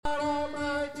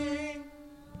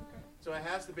That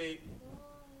has to be.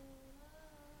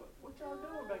 What y'all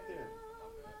doing back there?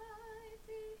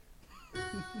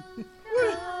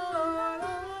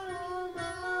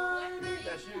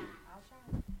 That's you.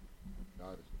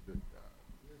 God is a good God.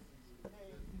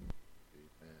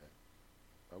 Amen.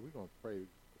 We're going to pray if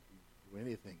we do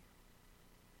anything.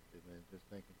 Amen. Just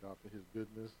thanking God for his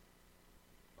goodness.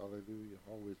 Hallelujah.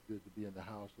 Always good to be in the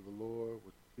house of the Lord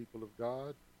with the people of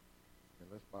God.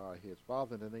 And let's bow our heads.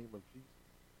 Father, in the name of Jesus,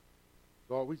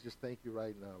 Lord, we just thank you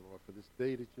right now, Lord, for this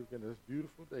day that you've given us, this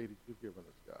beautiful day that you've given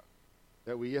us, God.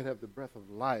 That we yet have the breath of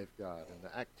life, God, and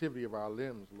the activity of our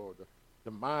limbs, Lord,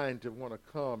 the mind to want to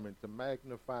come and to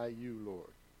magnify you, Lord,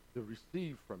 to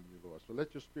receive from you, Lord. So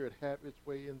let your spirit have its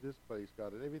way in this place,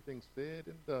 God, and everything said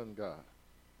and done, God.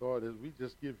 Lord, as we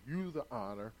just give you the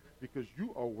honor because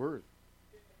you are worthy.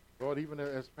 Lord, even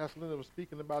as Pastor Linda was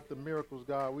speaking about the miracles,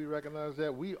 God, we recognize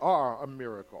that we are a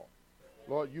miracle.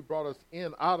 Lord, you brought us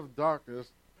in out of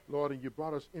darkness, Lord, and you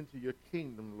brought us into your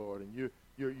kingdom, Lord, and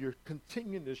you're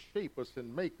continuing to shape us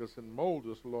and make us and mold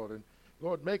us, Lord, and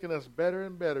Lord, making us better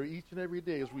and better each and every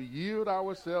day as we yield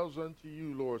ourselves unto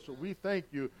you, Lord. So we thank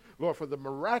you, Lord, for the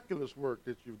miraculous work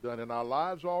that you've done in our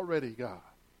lives already, God,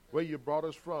 where you brought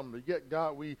us from. But yet,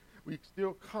 God, we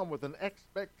still come with an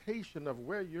expectation of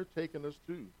where you're taking us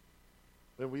to.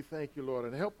 And we thank you, Lord,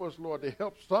 and help us, Lord, to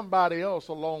help somebody else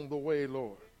along the way,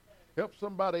 Lord. Help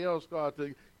somebody else, God,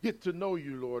 to get to know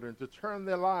you, Lord, and to turn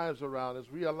their lives around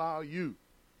as we allow you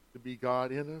to be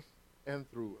God in us and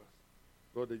through us.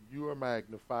 Lord, that you are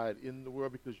magnified in the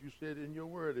world because you said in your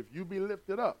word, if you be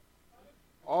lifted up,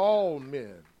 all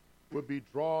men will be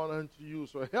drawn unto you.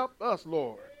 So help us,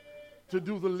 Lord, to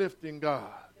do the lifting,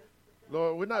 God.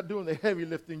 Lord, we're not doing the heavy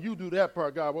lifting. You do that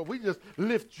part, God, but we just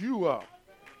lift you up.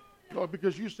 Lord,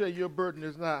 because you say your burden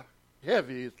is not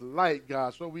heavy, it's light,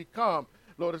 God. So we come.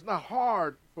 Lord, it's not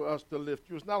hard for us to lift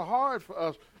you. It's not hard for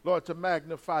us, Lord, to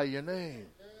magnify your name.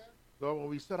 Lord, when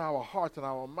we set our hearts and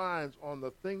our minds on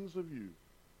the things of you.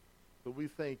 So we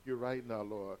thank you right now,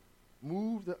 Lord.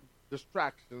 Move the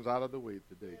distractions out of the way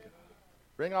today, God.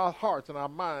 Bring our hearts and our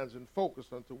minds and focus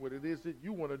onto what it is that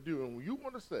you want to do and what you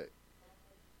want to say.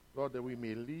 Lord, that we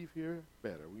may leave here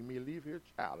better. We may leave here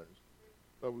challenged.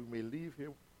 Lord, we may leave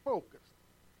here focused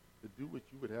to do what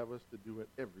you would have us to do in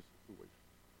every situation.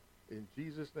 In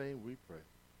Jesus' name we pray.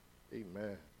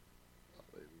 Amen.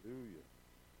 Hallelujah.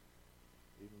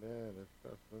 Amen. As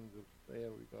Pastor Linda was saying,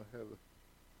 we're going to have a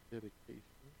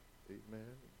dedication.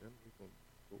 Amen. And then we're going to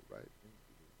go right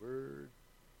into the word.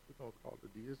 We're going to call the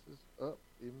deists up.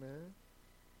 Amen.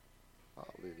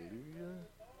 Hallelujah.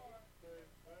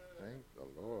 Thank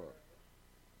the Lord.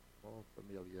 Come on,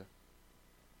 familiar.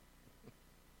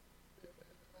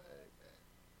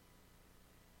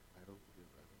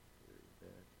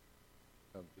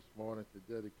 This morning to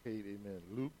dedicate, amen,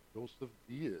 Luke Joseph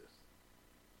Diaz,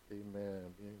 amen,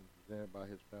 being presented by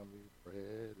his family,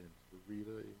 Fred and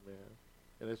Sarita, amen.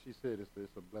 And as she said, it's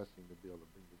a blessing to be able to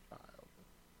bring the child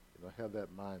and, have that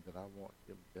mind that I want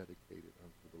him dedicated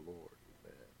unto the Lord,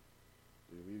 amen.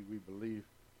 We believe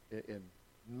in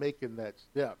making that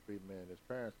step, amen, as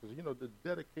parents, because, the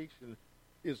dedication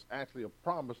is actually a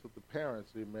promise of the parents,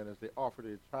 amen, as they offer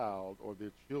their child or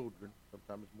their children,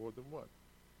 sometimes more than one,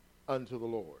 unto the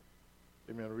Lord.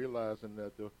 Amen. Realizing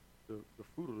that the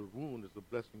fruit of the womb is a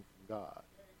blessing from God.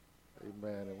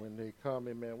 Amen. And when they come,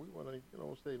 amen, we want to,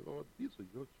 say, Lord, these are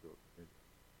your children.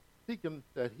 Seeking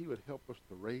that he would help us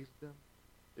to raise them.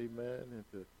 Amen. And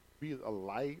to be a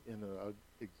light and an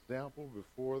example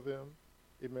before them.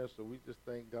 Amen. So we just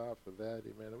thank God for that.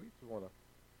 Amen. And we just want to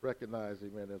recognize,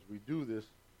 amen, as we do this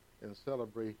and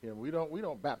celebrate him. We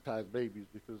don't baptize babies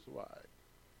because why?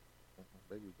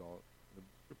 Babies don't. The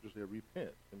scriptures say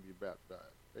repent and be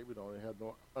baptized. Baby don't have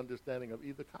no understanding of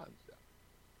either concept.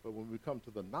 But when we come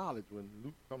to the knowledge, when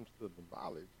Luke comes to the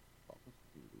knowledge, talking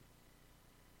to you,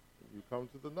 when you come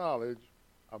to the knowledge,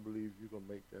 I believe you're going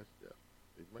to make that step.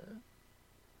 Amen?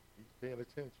 He's paying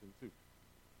attention too.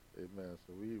 Amen.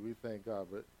 So we thank God.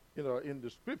 But, in the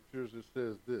scriptures it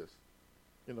says this,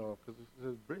 because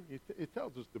it says it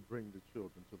tells us to bring the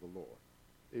children to the Lord.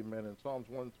 Amen. In Psalms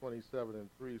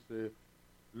 127:3 says,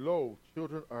 lo,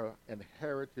 children are an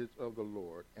heritage of the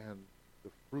Lord, and the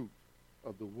fruit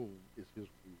of the womb is his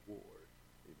reward.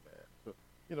 Amen.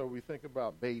 So, we think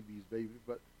about babies,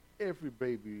 but every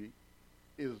baby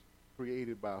is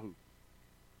created by who?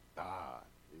 God.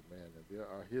 Amen. And there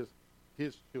are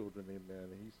his children,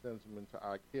 amen, and he sends them into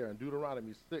our care. In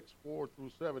Deuteronomy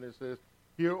 6:4-7, it says,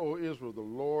 hear, O Israel, the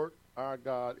Lord our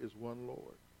God is one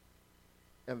Lord.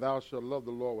 And thou shalt love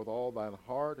the Lord with all thine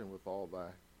heart and with all thy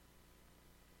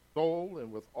soul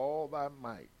and with all thy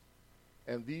might.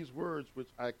 And these words which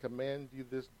I command you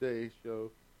this day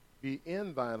shall be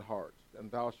in thine hearts,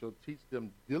 and thou shalt teach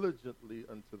them diligently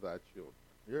unto thy children.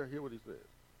 Hear what he says.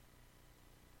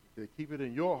 He said, keep it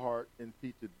in your heart and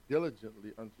teach it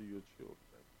diligently unto your children.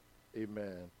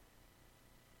 Amen.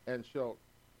 And shalt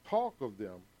talk of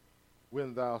them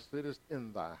when thou sittest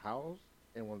in thy house,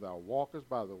 and when thou walkest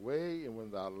by the way, and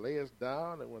when thou layest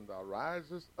down, and when thou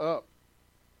risest up.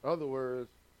 In other words,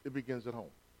 it begins at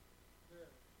home.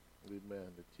 Yeah. Amen.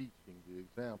 The teaching, the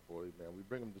example. Amen. We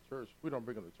bring them to church. We don't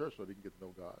bring them to church so they can get to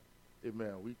know God.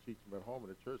 Amen. We teach them at home in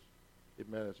the church.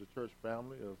 Amen. As a church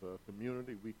family, as a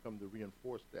community, we come to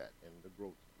reinforce that and to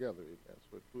grow together. Amen.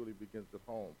 So it truly begins at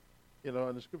home. You know,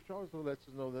 and the scripture also lets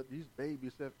us know that these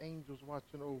babies have angels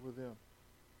watching over them.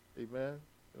 Amen.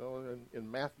 You know,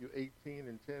 in Matthew 18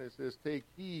 and 10, it says, take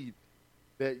heed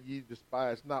that ye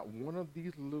despise not one of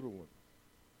these little ones.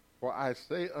 For I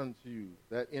say unto you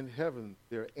that in heaven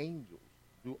their angels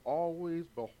do always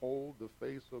behold the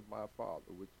face of my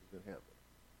Father which is in heaven.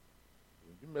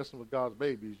 When you're messing with God's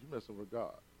babies, you're messing with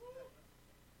God.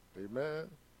 Amen.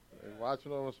 And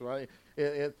watching over us.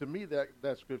 And to me,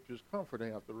 that scripture is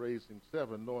comforting after raising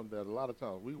 7, knowing that a lot of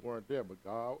times we weren't there, but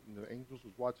God and the angels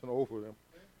was watching over them.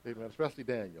 Amen. Especially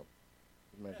Daniel.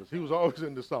 Amen. Because he was always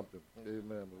into something.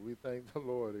 Amen. But we thank the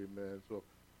Lord. Amen. So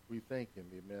we thank him.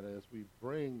 Amen. As we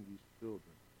bring these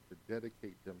children to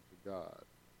dedicate them to God.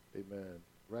 Amen.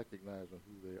 Recognizing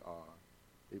who they are.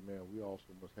 Amen. We also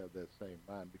must have that same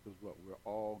mind because what? We're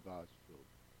all God's children.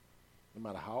 No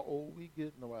matter how old we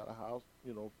get, no matter how,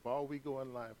 far we go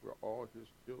in life, we're all his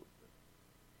children.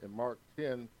 In Mark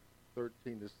 10,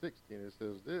 13 to 16, it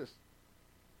says this,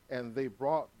 and they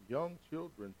brought young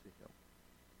children to him,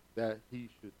 that he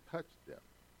should touch them.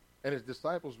 And his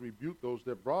disciples rebuked those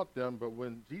that brought them, but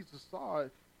when Jesus saw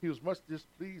it, he was much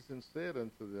displeased and said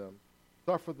unto them,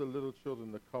 suffer the little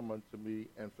children to come unto me,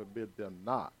 and forbid them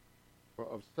not. For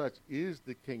of such is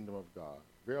the kingdom of God.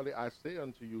 Verily I say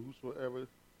unto you, whosoever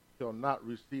shall not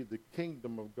receive the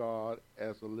kingdom of God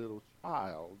as a little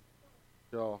child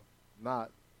shall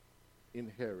not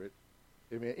inherit,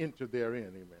 amen, enter therein,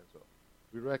 amen. So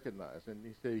we recognize, and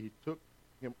he said he took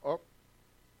him up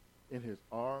in his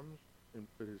arms and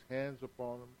put his hands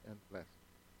upon him and blessed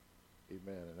him.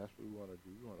 Amen. And that's what we want to do.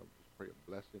 We want to just pray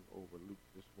a blessing over Luke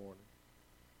this morning.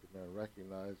 Amen.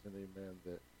 Recognizing, amen,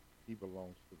 that he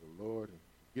belongs to the Lord and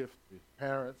gift to his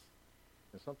parents.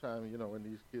 And sometimes, when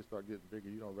these kids start getting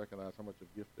bigger, you don't recognize how much of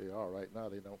a gift they are. Right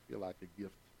now, they don't feel like a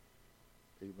gift.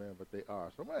 Amen. But they are.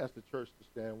 So I'm going to ask the church to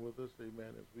stand with us.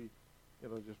 Amen. As we,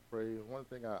 just pray. And one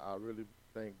thing I really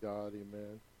thank God,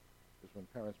 amen, is when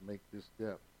parents make this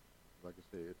step. Like I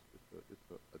say, it's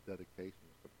a dedication.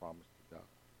 It's a promise to God.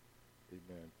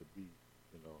 Amen. To be,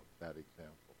 that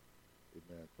example.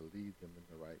 Amen. To lead them in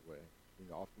the right way.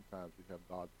 Oftentimes we have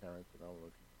godparents, and I don't know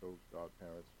if you chose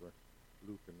godparents for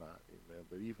Luke or not, amen.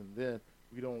 But even then,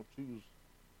 we don't choose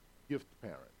gift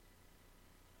parents.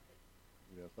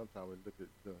 Sometimes we look at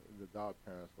the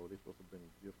godparents, they're supposed to bring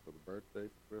gifts for the birthday,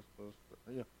 for Christmas,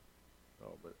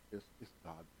 but it's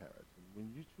godparents. And when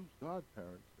you choose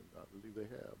godparents, and I believe they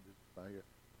have, this is not here,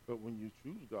 but when you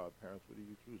choose godparents, what are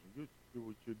you choosing?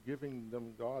 You're giving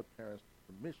them godparents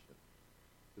permission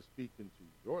to speak into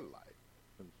your life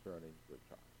concerning your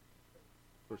child,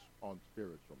 on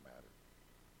spiritual matters.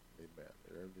 Amen.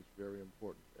 And it's very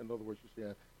important. In other words, you're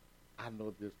saying, I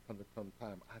know there's going to come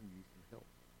time I need some help.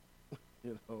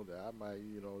 That I might,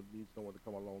 need someone to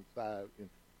come alongside and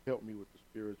help me with the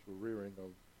spiritual rearing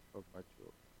of my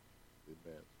children.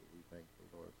 Amen. So we thank the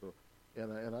Lord. So,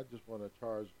 and I just want to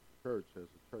charge the church as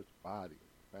a church body,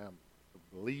 as a family, of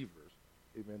believers,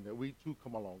 amen, that we too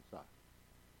come alongside,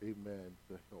 amen,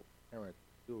 to help parent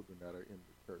children that are in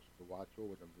the church, to watch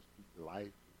over them, to speak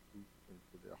life, to speak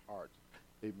into their hearts,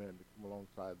 amen, to come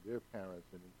alongside their parents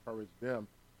and encourage them,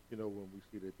 when we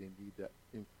see that they need that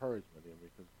encouragement,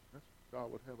 because that's what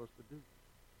God would have us to do.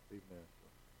 Amen. So,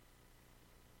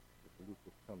 if Luke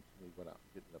will come to me without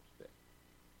getting upset.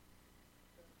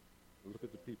 Look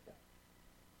at the people.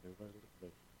 Everybody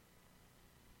look at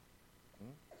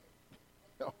me.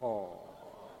 Oh.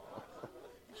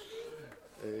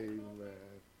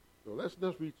 Amen. So let's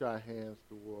reach our hands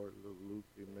toward little Luke,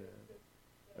 amen.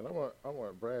 And I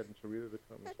want Brad and Sharita to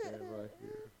come and stand right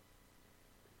here.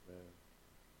 Amen.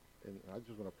 And I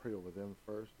just want to pray over them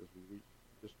first as we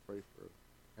just pray for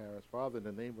parents. Father, in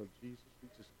the name of Jesus, we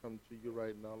just come to you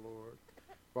right now, Lord.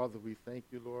 Father, we thank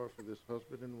you, Lord, for this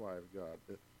husband and wife, God,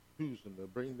 that choosing to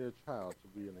bring their child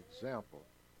to be an example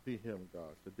to him,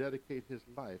 God, to dedicate his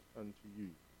life unto you.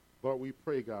 Lord, we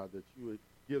pray, God, that you would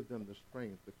give them the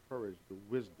strength, the courage, the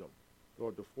wisdom,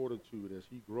 Lord, the fortitude as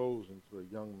he grows into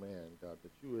a young man, God,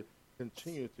 that you would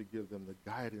continue to give them the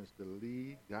guidance to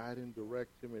lead, guide, and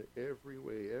direct him in every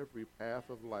way, every path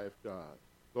of life, God.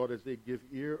 Lord, as they give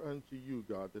ear unto you,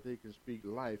 God, that they can speak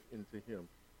life into him.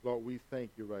 Lord, we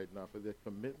thank you right now for their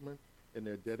commitment and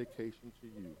their dedication to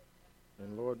you.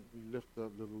 And Lord, we lift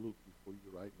up little Luke before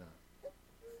you right now.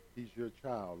 He's your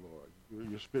child, Lord.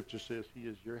 Your scripture says he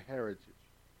is your heritage,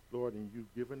 Lord, and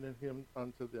you've given him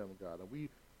unto them, God. And we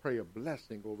pray a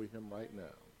blessing over him right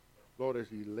now. Lord, as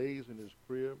he lays in his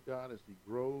crib, God, as he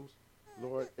grows,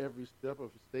 Lord, every step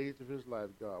of the stage of his life,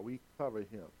 God, we cover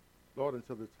him. Lord,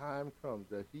 until the time comes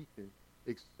that he can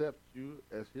accept you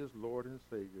as his Lord and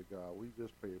Savior, God. We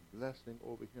just pray a blessing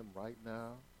over him right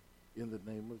now in the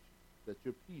name of Jesus, that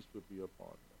your peace would be upon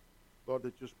him. Lord,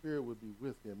 that your spirit would be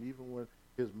with him, even when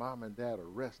his mom and dad are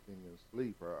resting and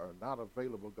sleep or are not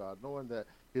available, God, knowing that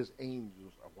his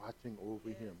angels are watching over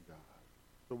him, God.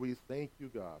 So we thank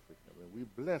you, God, for him, and we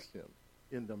bless him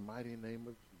in the mighty name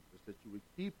of Jesus, that you would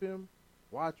keep him,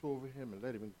 watch over him, and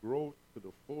let him grow to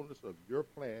the fullness of your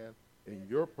plan and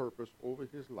your purpose over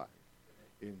his life.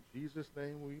 In Jesus'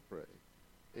 name we pray.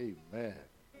 Amen. Amen.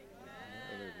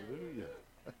 Hallelujah.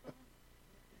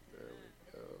 There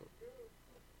we go.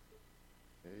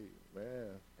 Amen.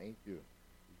 Thank you.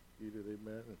 Be seated,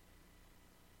 amen. And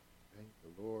thank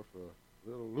the Lord for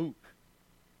little Luke.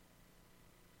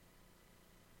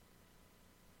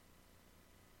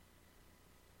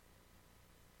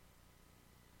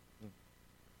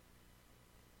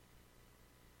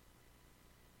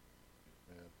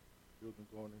 Amen. Children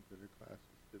going into their classes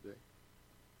today.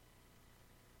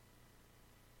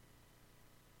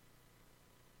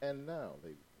 And now,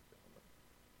 ladies and gentlemen,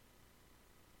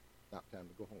 not time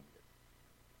to go home yet.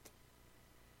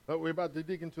 But we're about to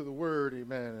dig into the Word,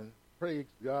 amen, and praise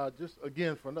God just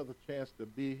again for another chance to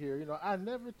be here. You know, I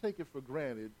never take it for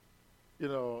granted. You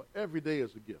know, every day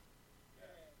is a gift.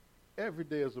 Every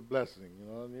day is a blessing, you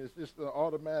know, and it's just an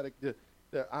automatic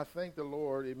that I thank the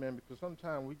Lord, amen, because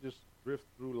sometimes we just drift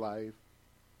through life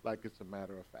like it's a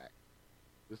matter of fact.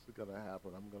 This is going to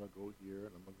happen. I'm going to go here, and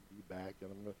I'm going to be back,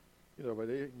 and I'm going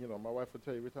to, you know, my wife will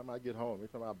tell you every time I get home, every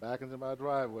time I back into my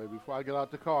driveway, before I get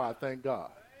out the car, I thank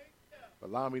God for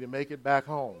allowing me to make it back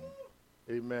home,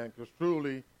 amen, because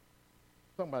truly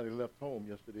somebody left home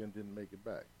yesterday and didn't make it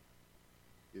back.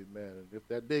 Amen. And if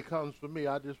that day comes for me,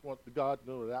 I just want God to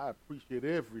know that I appreciate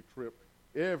every trip,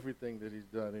 everything that he's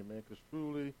done, amen, because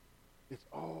truly it's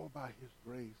all by his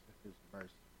grace and his mercy,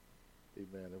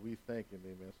 amen, and we thank him,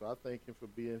 amen. So I thank him for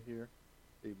being here,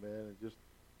 amen, and just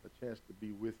a chance to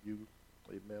be with you,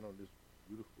 amen, on this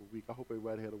beautiful week. I hope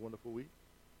everybody had a wonderful week,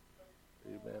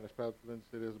 amen. As Pastor Lynn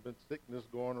said, there's been sickness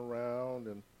going around,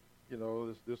 and, you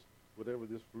know, this whatever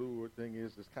this flu thing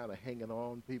is kind of hanging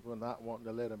on people and not wanting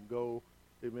to let them go.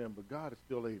 Amen. But God is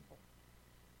still able.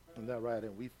 Isn't that right?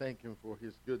 And we thank him for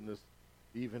his goodness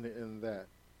even in that.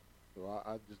 So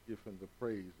I just give him the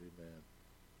praise. Amen.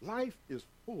 Life is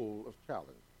full of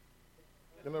challenges.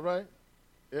 Isn't that right?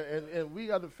 And we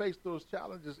got to face those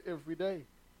challenges every day.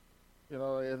 You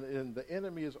know, and the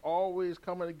enemy is always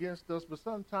coming against us, but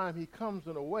sometimes he comes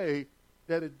in a way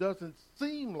that it doesn't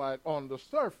seem like on the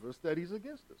surface that he's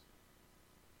against us.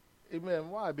 Amen.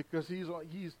 Why? Because he's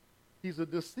a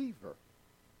deceiver.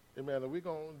 Amen. And we're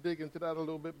going to dig into that a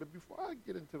little bit. But before I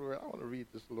get into it, I want to read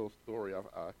this little story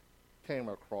I came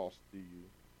across to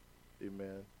you.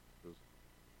 Amen. Because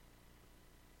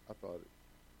I thought it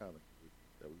kind of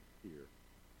that we hear.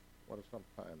 What if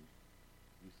sometimes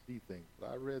we see things.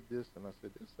 But I read this and I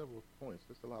said, there's several points.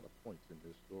 There's a lot of points in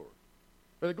this story.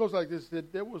 But it goes like this.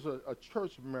 There was a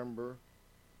church member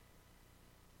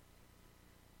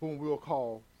whom we'll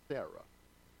call Sarah.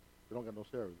 We don't got no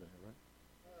Sarahs in here, right?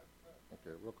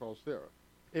 Okay, we'll call Sarah.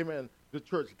 Amen. The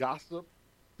church gossip,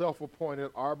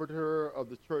 self-appointed arbiter of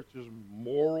the church's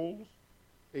morals.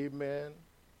 Amen.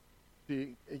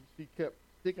 She kept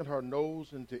sticking her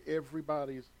nose into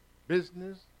everybody's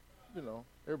business. You know,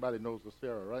 everybody knows the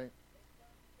Sarah, right?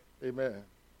 Amen.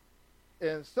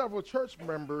 And several church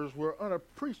members were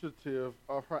unappreciative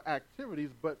of her activities,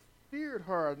 but feared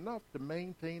her enough to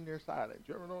maintain their silence.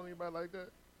 You ever know anybody like that?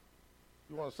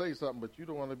 You want to say something, but you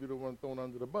don't want to be the one thrown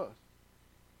under the bus.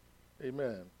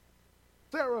 Amen.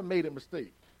 Sarah made a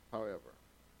mistake, however,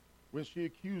 when she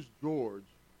accused George,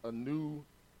 a new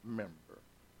member,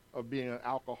 of being an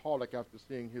alcoholic after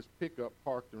seeing his pickup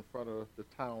parked in front of the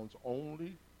town's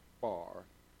only bar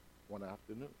one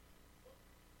afternoon.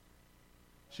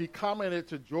 She commented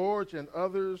to George and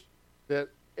others that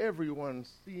everyone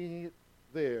seeing it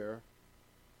there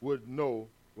would know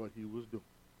what he was doing.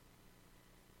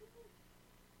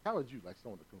 How would you like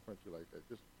someone to confront you like that?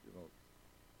 Just, you know,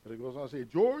 But it goes on to say,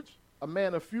 George, a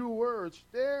man of few words,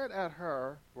 stared at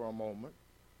her for a moment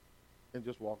and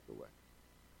just walked away.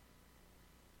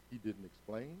 He didn't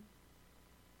explain,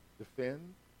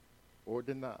 defend, or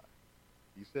deny.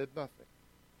 He said nothing.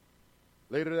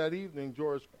 Later that evening,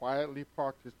 George quietly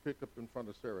parked his pickup in front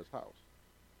of Sarah's house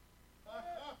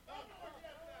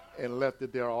and left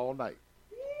it there all night.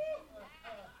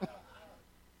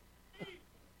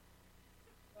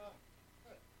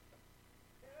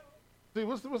 See,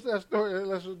 what's that story?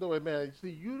 Let's just do it, man.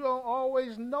 See, you don't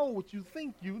always know what you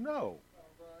think you know.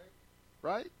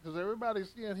 Right? Because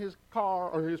everybody's seeing his car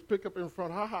or his pickup in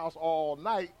front of her house all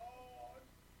night.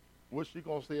 What's she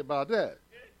going to say about that?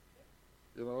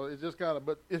 You know, it's just kind of,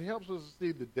 but it helps us to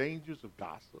see the dangers of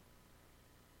gossip.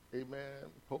 Amen.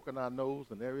 Poking our nose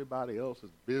in everybody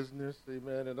else's business.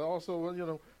 Amen. And also, you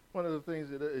know, one of the things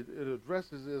that it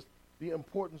addresses is the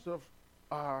importance of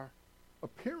our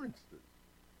appearances.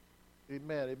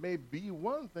 Amen. It may be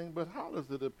one thing, but how does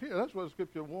it appear? That's what the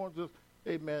scripture warns us,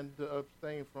 amen, to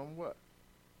abstain from what?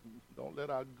 Don't let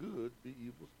our good be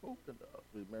evil spoken of.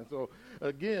 Amen. So,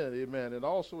 again, amen, and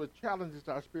also it challenges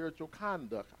our spiritual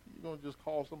conduct. You're going to just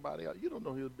call somebody out. You don't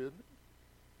know his business.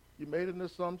 You made an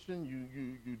assumption,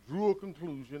 you drew a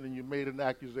conclusion, and you made an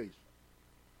accusation.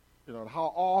 You know,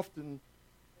 how often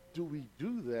do we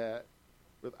do that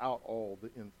without all the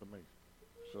information?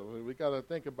 So we got to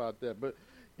think about that. But,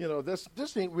 you know, this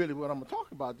ain't really what I'm going to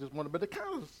talk about this morning, but it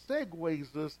kind of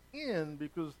segues us in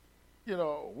because, you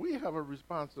know, we have a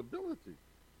responsibility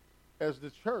as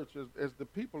the church, as the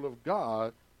people of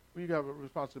God. We have a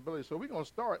responsibility. So we're going to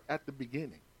start at the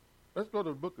beginning. Let's go to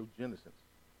the book of Genesis.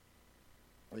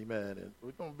 Amen. And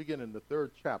we're going to begin in the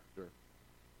 3rd chapter.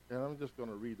 And I'm just going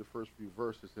to read the first few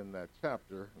verses in that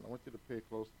chapter. And I want you to pay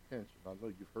close attention. I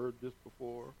know you've heard this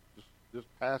before, this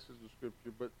passage of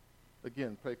Scripture, but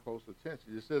again, pay close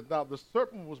attention. It says, now the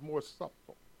serpent was more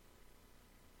subtle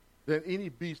than any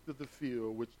beast of the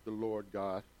field which the Lord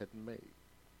God had made.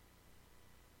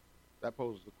 That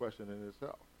poses a question in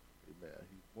itself. Amen.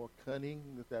 He's more cunning,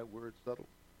 is that word subtle?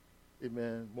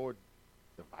 Amen. More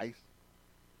device.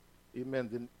 Amen.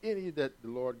 Than any that the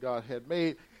Lord God had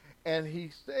made. And he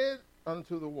said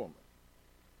unto the woman,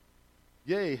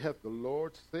 yea, hath the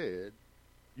Lord said,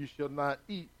 you shall not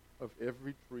eat of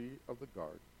every tree of the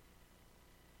garden.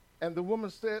 And the woman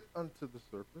said unto the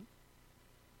serpent,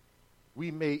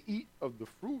 we may eat of the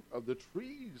fruit of the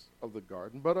trees of the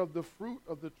garden, but of the fruit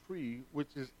of the tree which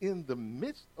is in the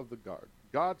midst of the garden,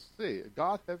 God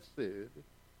hath said,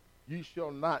 ye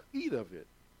shall not eat of it,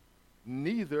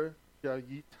 neither shall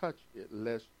ye touch it,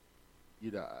 lest ye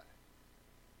die.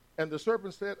 And the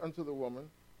serpent said unto the woman,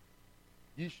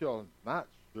 ye shall not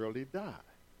surely die.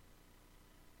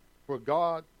 For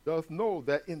God doth know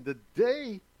that in the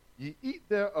day ye eat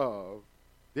thereof,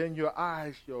 then your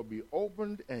eyes shall be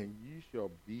opened, and ye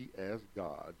shall be as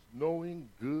gods, knowing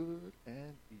good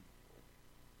and evil.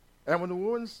 And when the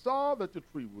woman saw that the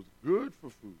tree was good for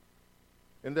food,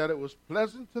 and that it was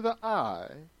pleasant to the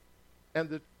eye, and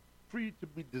the tree to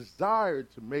be desired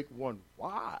to make one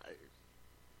wise,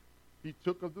 he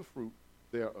took of the fruit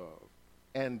thereof,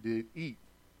 and did eat,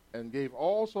 and gave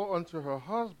also unto her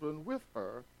husband with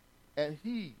her, and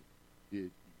he did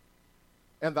eat.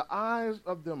 And the eyes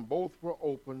of them both were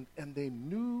opened, and they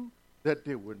knew that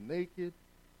they were naked,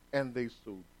 and they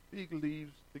sewed fig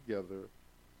leaves together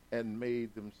and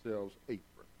made themselves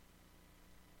aprons.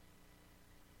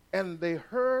 And they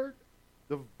heard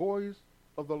the voice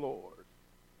of the Lord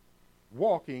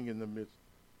walking in the midst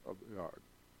of the garden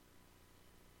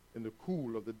in the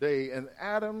cool of the day. And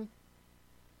Adam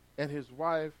and his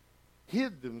wife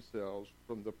hid themselves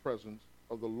from the presence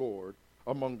of the Lord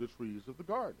among the trees of the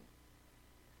garden.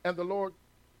 And the Lord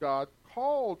God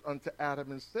called unto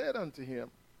Adam and said unto him,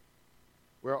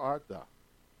 where art thou?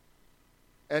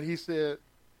 And he said,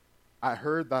 I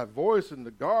heard thy voice in the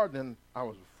garden, and I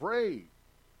was afraid,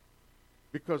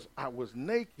 because I was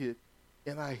naked,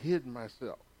 and I hid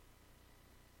myself.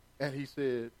 And he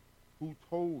said, who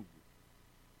told you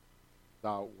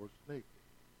thou wast naked?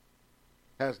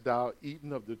 Hast thou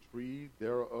eaten of the tree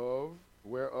thereof,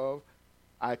 whereof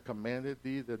I commanded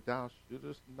thee that thou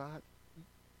shouldest not eat?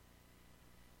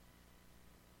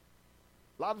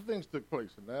 A lot of things took place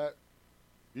in that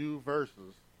few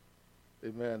verses,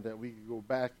 amen, that we can go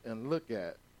back and look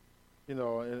at, you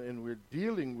know, and we're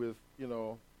dealing with, you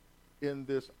know, in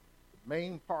this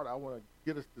main part I want to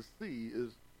get us to see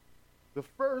is the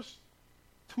first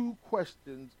 2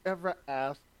 questions ever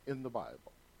asked in the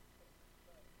Bible.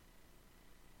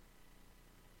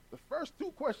 The first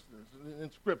 2 questions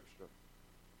in Scripture.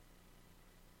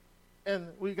 And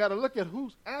we got to look at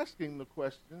who's asking the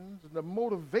questions and the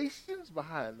motivations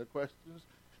behind the questions.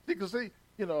 Because,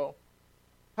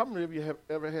 how many of you have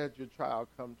ever had your child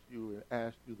come to you and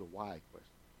ask you the why question?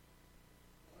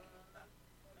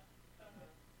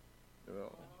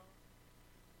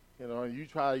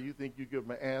 And you think you give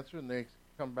them an answer, and they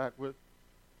come back with,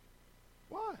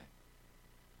 why?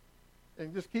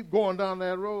 And just keep going down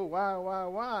that road.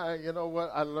 Why? You know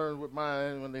what I learned with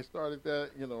mine when they started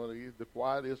that, the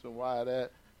why this and why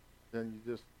that, then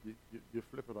you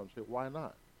flip it on and say, why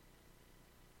not?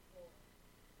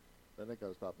 Then they got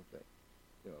to stop and think,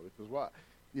 because why?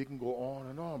 You can go on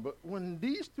and on. But when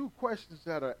these two questions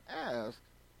that are asked,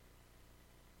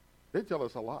 they tell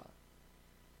us a lot,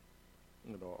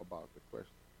 about the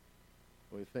question.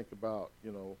 When we think about,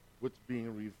 what's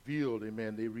being revealed,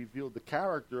 amen, they reveal the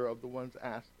character of the ones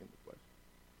asking the question.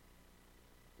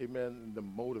 Amen, and the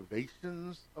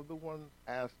motivations of the ones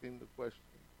asking the question.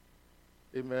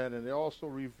 Amen, and they also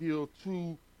reveal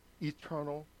two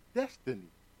eternal destinies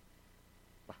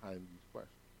behind these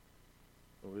questions.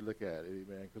 When we look at it,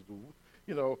 amen,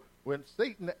 because, when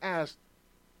Satan asked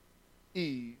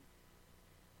Eve,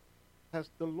 has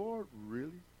the Lord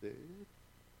really said,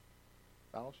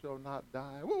 thou shalt not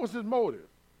die? What was his motive?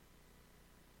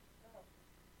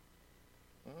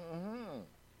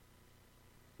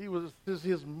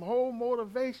 His whole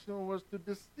motivation was to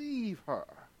deceive her.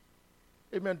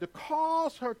 Amen. To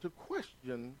cause her to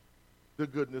question the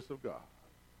goodness of God.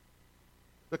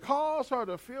 To cause her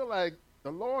to feel like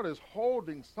the Lord is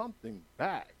holding something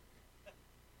back.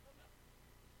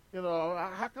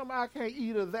 How come I can't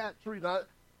eat of that tree? Now,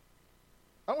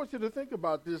 I want you to think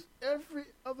about this. Every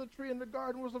other tree in the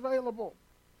garden was available.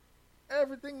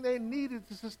 Everything they needed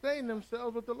to sustain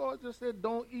themselves, but the Lord just said,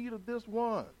 don't eat of this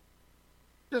one.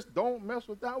 Just don't mess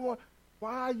with that one.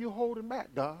 Why are you holding back,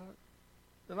 God?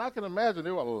 And I can imagine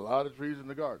there were a lot of trees in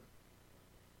the garden,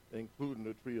 including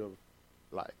the tree of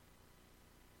life.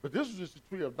 But this was just the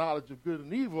tree of knowledge of good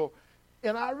and evil.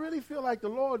 And I really feel like the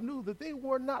Lord knew that they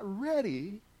were not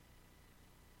ready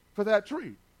for that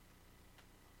tree.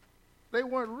 They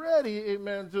weren't ready,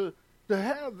 amen, to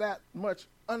have that much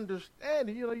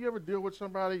understanding. You ever deal with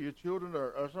somebody, your children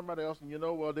or somebody else, and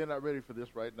they're not ready for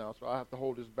this right now, so I have to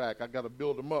hold this back. I got to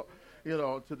build them up,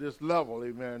 to this level,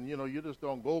 amen. You just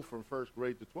don't go from first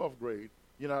grade to 12th grade.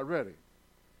 You're not ready.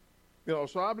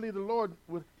 So I believe the Lord,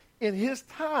 in his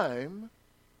time,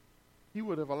 he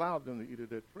would have allowed them to eat of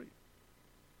that tree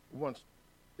once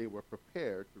they were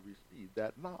prepared to receive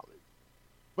that knowledge.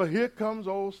 But here comes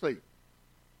old Satan.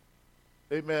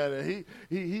 Amen. And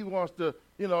he wants to,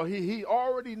 he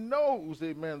already knows,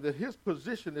 amen, that his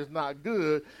position is not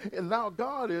good. And now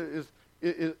God is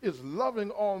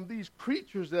loving on these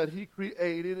creatures that he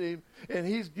created, and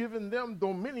he's given them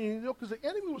dominion, because the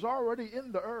enemy was already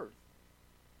in the earth.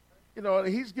 And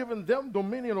he's given them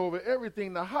dominion over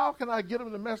everything. Now, how can I get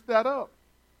them to mess that up?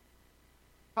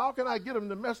 How can I get them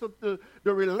to mess up the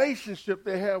relationship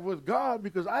they have with God,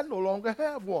 because I no longer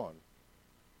have one?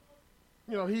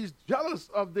 He's jealous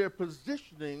of their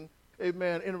positioning,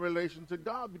 amen, in relation to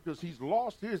God, because he's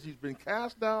lost his. He's been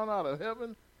cast down out of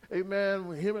heaven, amen,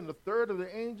 with him and the third of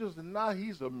the angels, and now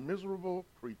he's a miserable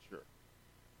creature.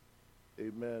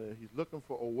 Amen. And he's looking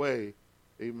for a way,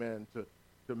 amen,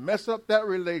 to mess up that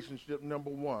relationship, number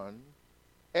one,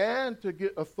 and to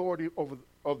get authority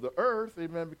of the earth,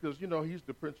 amen, because, he's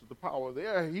the prince of the power of the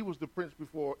air. He was the prince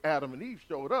before Adam and Eve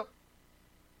showed up.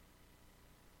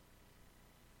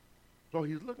 So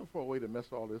he's looking for a way to mess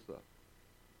all this up.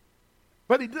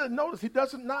 But he did notice he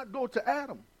doesn't not go to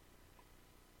Adam.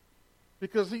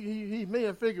 Because he may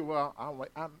have figured, well,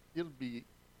 it'll be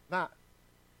not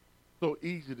so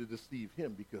easy to deceive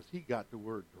him because he got the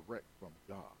word direct from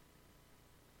God.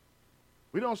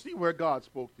 We don't see where God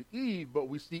spoke to Eve, but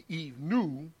we see Eve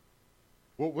knew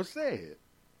what was said.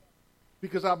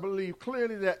 Because I believe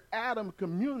clearly that Adam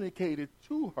communicated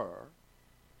to her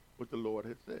what the Lord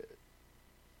had said.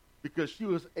 Because she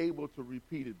was able to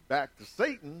repeat it back to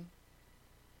Satan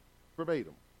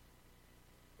verbatim.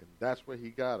 And that's where he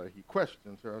got her. He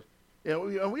questions her.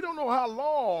 And we don't know how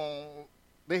long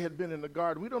they had been in the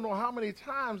garden. We don't know how many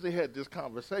times they had this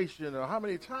conversation or how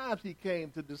many times he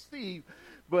came to deceive.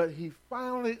 But he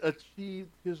finally achieved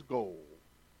his goal.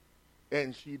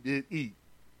 And she did eat.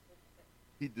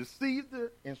 He deceived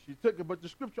her and she took it. But the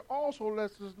scripture also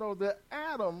lets us know that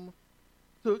Adam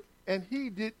took and he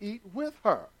did eat with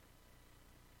her.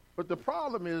 But the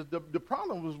problem is, the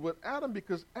problem was with Adam,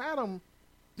 because Adam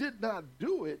did not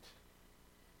do it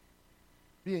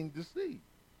being deceived.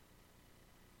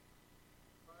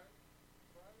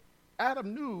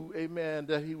 Adam knew, amen,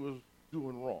 that he was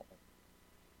doing wrong.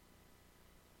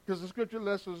 because the scripture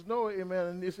lets us know, amen,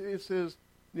 and it says,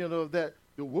 that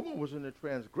the woman was in the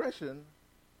transgression,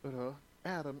 but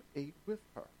Adam ate with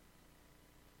her.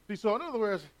 See, so in other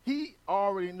words, he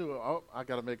already knew, oh, I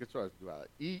got to make a choice. Do I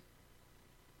eat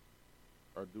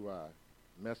or do I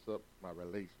mess up my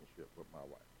relationship with my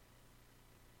wife?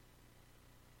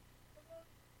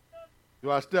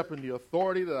 Do I step in the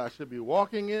authority that I should be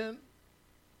walking in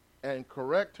and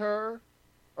correct her,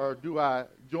 or do I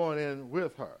join in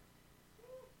with her?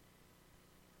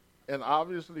 And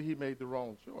obviously he made the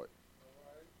wrong choice.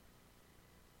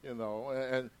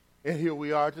 And here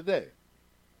we are today,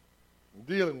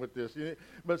 dealing with this.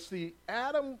 But see,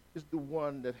 Adam is the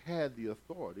one that had the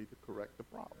authority to correct the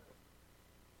problem.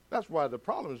 That's why the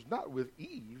problem is not with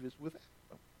Eve, it's with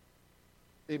Adam.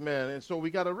 Amen. And so we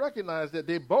got to recognize that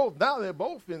they're both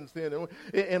in sin.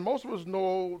 And most of us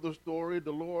know the story.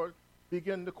 The Lord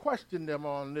began to question them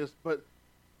on this, but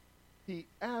he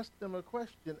asked them a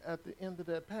question at the end of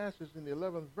that passage in the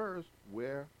 11th verse,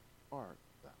 where art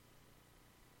thou?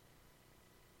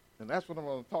 And that's what I'm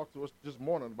going to talk to us this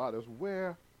morning about is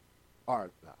where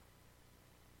art thou?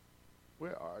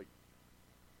 Where are you?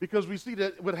 Because we see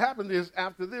that what happened is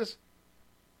after this,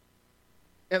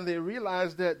 and they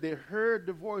realized that they heard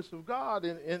the voice of God,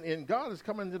 and God is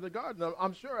coming into the garden.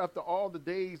 I'm sure after all the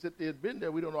days that they had been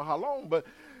there, we don't know how long, but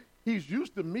he's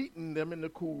used to meeting them in the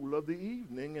cool of the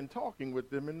evening and talking with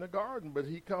them in the garden. But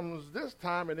he comes this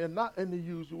time, and they're not in the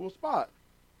usual spot.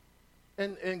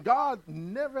 And God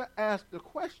never asked a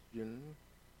question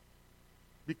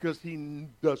because he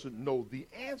doesn't know the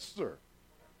answer.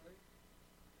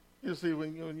 You see,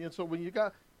 when you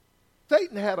got,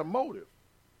 Satan had a motive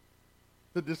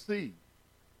to deceive.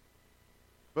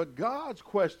 But God's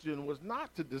question was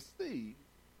not to deceive,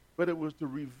 but it was to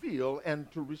reveal and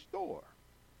to restore.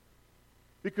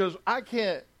 Because I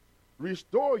can't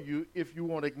restore you if you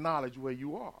won't acknowledge where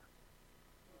you are.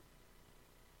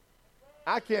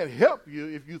 I can't help you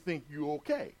if you think you're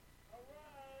okay.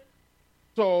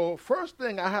 So first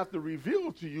thing I have to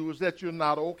reveal to you is that you're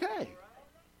not okay.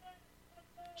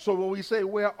 So when we say,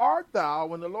 where art thou?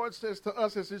 When the Lord says to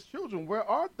us as his children, where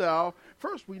art thou?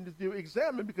 First we need to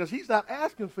examine, because he's not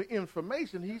asking for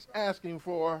information. He's asking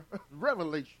for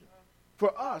revelation,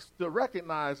 for us to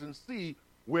recognize and see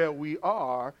where we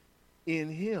are in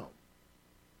him.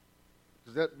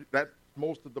 Because that's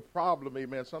most of the problem,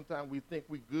 amen. Sometimes we think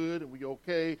we good and we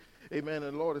okay, amen,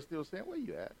 and the Lord is still saying, where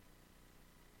you at?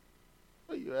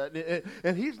 Where you at?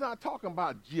 And he's not talking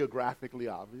about geographically,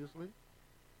 obviously,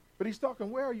 but he's talking,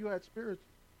 where are you at spiritually?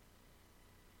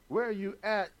 Where are you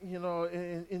at,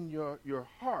 in your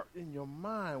heart, in your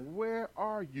mind? Where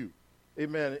are you?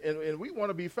 Amen. And we want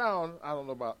to be found. I don't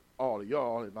know about all of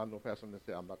y'all, and I know Pastor Nick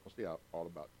said I'm not going to say all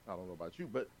about, I don't know about you,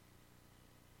 but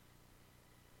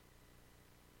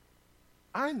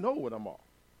I know what I'm off.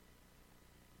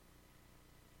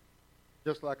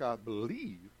 Just like I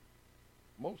believe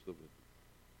most of it.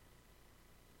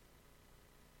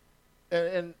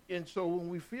 And so when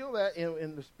we feel that,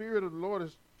 and the Spirit of the Lord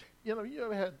is, you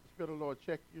ever had the Spirit of the Lord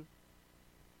check you?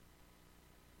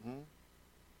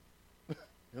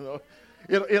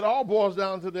 It all boils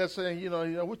down to that saying,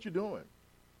 what you doing?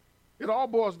 It all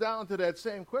boils down to that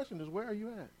same question is, where are you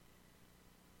at?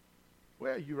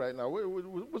 Where are you right now?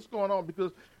 What's going on?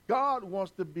 Because God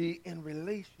wants to be in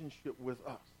relationship with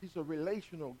us. He's a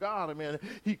relational God. I mean,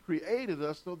 he created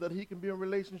us so that he can be in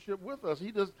relationship with us.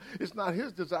 It's not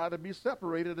his desire to be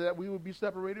separated, that we would be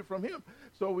separated from him.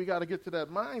 So we got to get to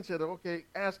that mindset of, okay,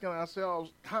 asking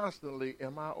ourselves constantly,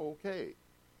 am I okay?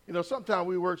 Sometimes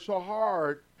we work so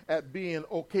hard at being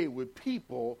okay with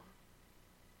people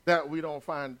that we don't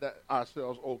find that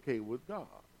ourselves okay with God.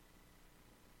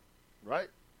 Right?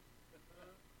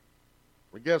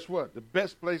 But guess what? The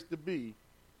best place to be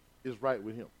is right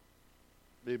with him.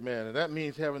 Amen. And that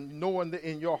means knowing that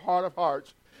in your heart of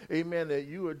hearts, amen, that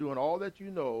you are doing all that you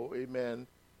know, amen,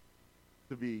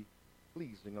 to be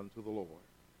pleasing unto the Lord.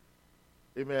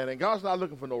 Amen. And God's not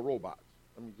looking for no robots.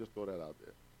 Let me just throw that out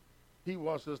there. He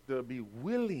wants us to be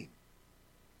willing,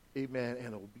 amen,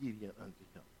 and obedient unto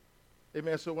him.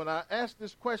 Amen. So when I ask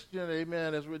this question,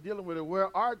 amen, as we're dealing with it,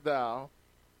 where art thou?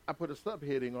 I put a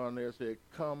subheading on there that said,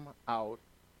 come out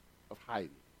of hiding.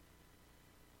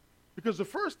 Because the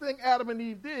first thing Adam and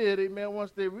Eve did, amen, once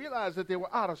they realized that they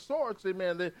were out of sorts,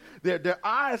 amen, their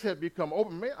eyes had become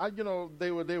open.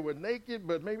 They were naked,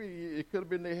 but maybe it could have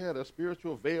been they had a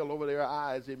spiritual veil over their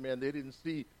eyes, amen. They didn't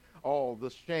see all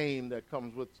the shame that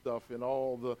comes with stuff and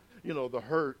all the, the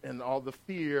hurt and all the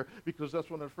fear, because that's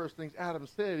one of the first things Adam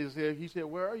said. He said,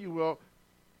 where are you? Well,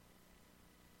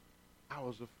 I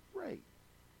was afraid.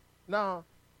 Now,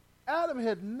 Adam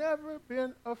had never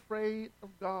been afraid of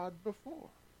God before.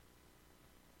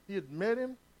 He had met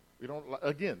him. We don't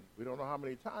know how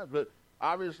many times, but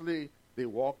obviously they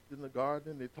walked in the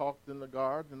garden, they talked in the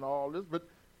garden and all this, but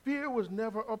fear was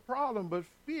never a problem. But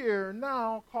fear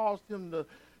now caused him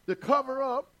to cover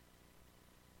up,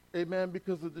 amen,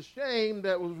 because of the shame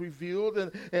that was revealed,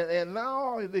 and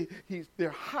now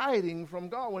they're hiding from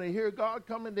God. When they hear God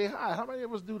coming, they hide. How many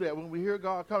of us do that? When we hear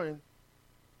God coming,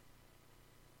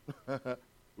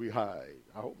 we hide.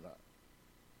 I hope not.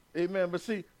 Amen. But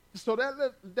see, so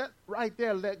that right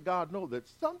there let God know that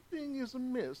something is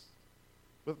amiss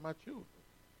with my children,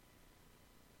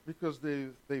 because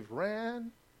they've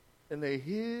ran and they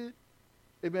hid.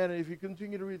 Amen. And if you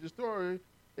continue to read the story,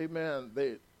 amen,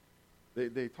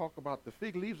 they talk about the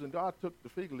fig leaves, and God took the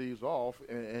fig leaves off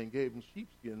and gave them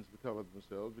sheepskins to cover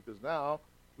themselves, because now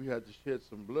we had to shed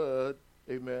some blood,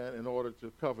 amen, in order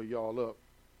to cover y'all up.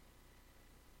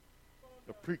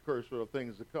 A precursor of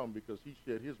things to come, because he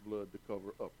shed his blood to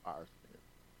cover up our sin.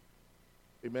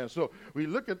 Amen. So we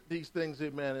look at these things,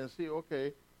 amen, and see,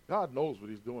 okay, God knows what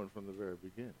he's doing from the very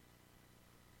beginning.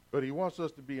 But he wants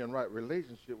us to be in right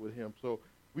relationship with him. So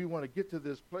we want to get to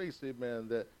this place, amen,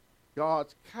 that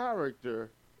God's character,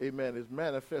 amen, is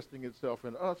manifesting itself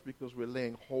in us because we're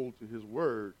laying hold to his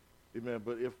word. Amen.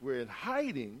 But if we're in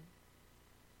hiding,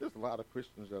 there's a lot of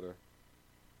Christians that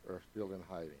are still in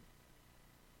hiding.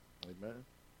 Amen.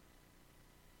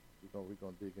 We're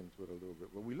going to dig into it a little bit.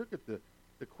 But we look at the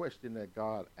question that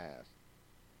God asked.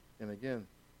 And again,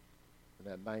 in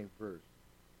that 9th verse,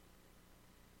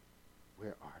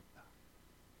 where art thou?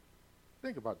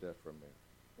 Think about that for a minute.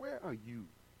 Where are you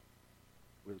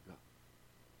with God?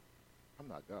 I'm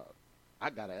not God.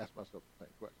 I got to ask myself the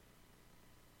same question.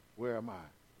 Where am I?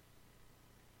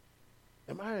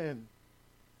 Am I in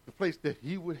the place that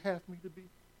he would have me to be?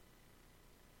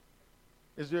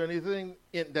 Is there anything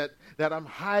in that I'm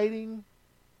hiding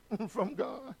from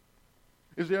God?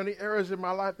 Is there any areas in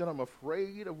my life that I'm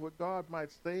afraid of what God might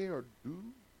say or do?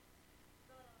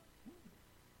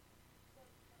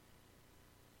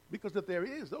 Because if there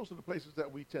is, those are the places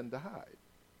that we tend to hide.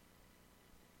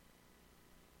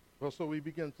 Well, so we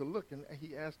begin to look, and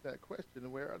he asked that question,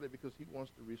 where are they? Because he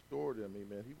wants to restore them,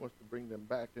 amen. He wants to bring them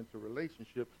back into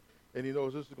relationship. And he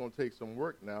knows this is going to take some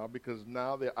work now, because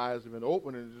now their eyes have been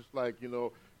opened, and it's just like,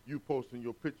 you posting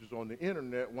your pictures on the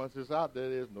internet. Once it's out there,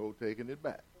 there's no taking it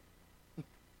back.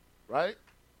 Right?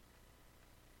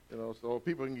 So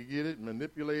people can get it,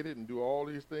 manipulate it, and do all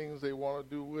these things they want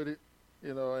to do with it,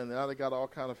 and now they got all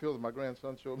kind of filters. My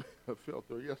grandson showed me a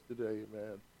filter yesterday,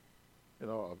 man,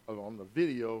 on the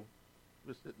video.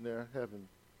 We're sitting there having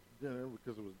dinner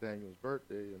because it was Daniel's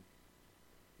birthday, and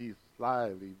he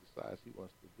slyly decides he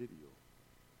wants the video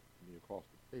me across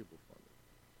the table from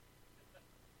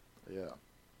it. Yeah.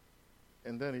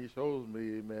 And then he shows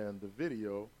me, man, the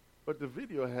video, but the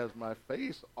video has my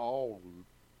face all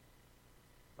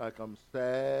like I'm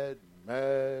sad,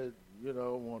 mad,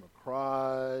 want to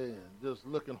cry, and just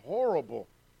looking horrible.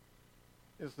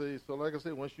 And see, so like I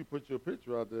said, once you put your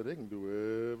picture out there, they can do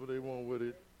whatever they want with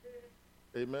it.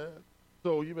 Amen.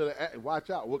 So you better watch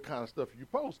out what kind of stuff you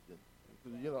posting.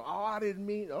 I didn't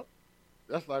mean. Oh,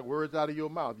 that's like words out of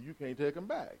your mouth. You can't take them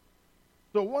back.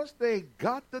 So once they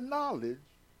got the knowledge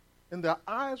and their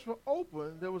eyes were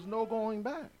open, there was no going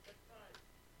back.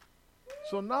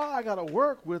 So now I got to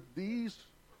work with these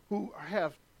who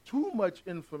have too much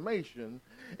information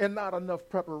and not enough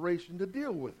preparation to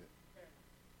deal with it.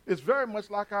 It's very much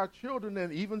like our children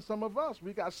and even some of us.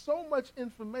 We got so much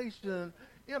information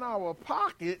in our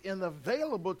pocket and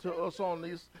available to us on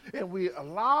these, and we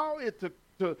allow it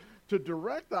to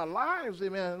direct our lives.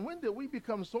 Amen. And when did we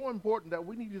become so important that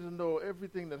we needed to know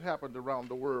everything that happened around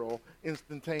the world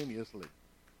instantaneously?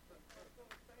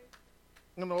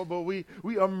 But we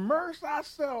immerse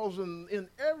ourselves in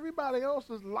everybody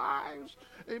else's lives.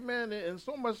 Amen. And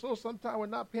so much so sometimes we're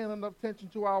not paying enough attention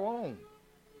to our own.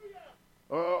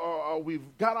 Or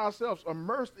we've got ourselves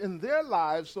immersed in their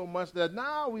lives so much that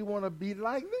now we want to be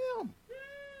like them.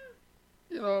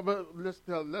 But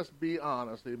let's be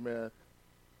honest, amen.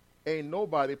 Ain't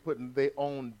nobody putting their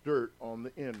own dirt on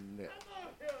the internet.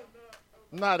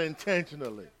 Not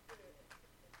intentionally.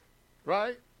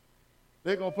 Right?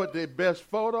 They're going to put their best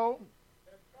photo.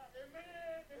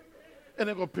 And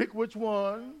they're going to pick which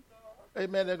one.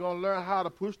 Amen. They're going to learn how to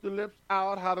push the lips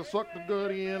out, how to suck the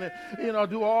gut in, and,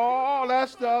 do all that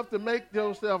stuff to make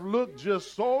yourself look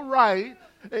just so right.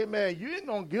 Amen. You ain't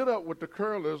going to get up with the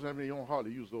curlers. I mean, you don't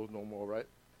hardly use those no more, right?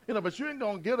 But you ain't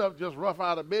going to get up just rough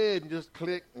out of bed and just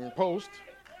click and post.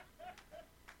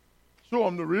 Show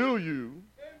them the real you.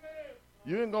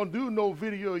 You ain't going to do no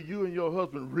video of you and your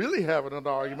husband really having an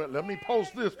argument. Let me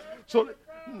post this. So,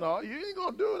 no, you ain't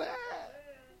going to do that.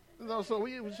 No, so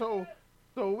we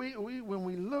when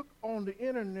we look on the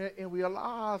internet and we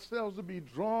allow ourselves to be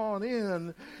drawn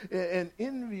in and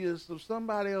envious of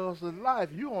somebody else's life,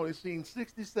 you only seen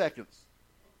 60 seconds.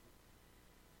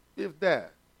 If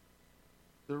that.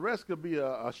 The rest could be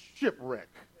a shipwreck.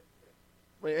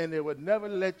 And they would never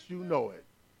let you know it.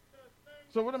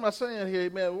 So what am I saying here,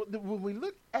 man? When we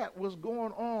look at what's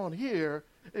going on here,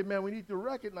 man, we need to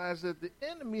recognize that the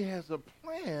enemy has a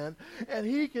plan, and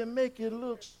he can make it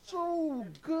look so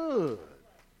good.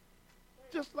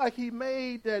 Just like he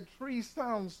made that tree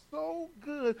sound so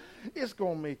good, it's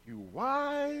going to make you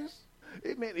wise.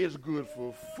 Amen. It's good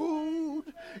for food.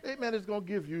 Amen. It's going to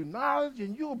give you knowledge,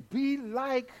 and you'll be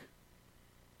like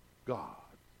God.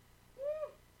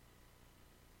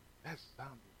 That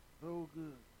sounded so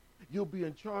good. You'll be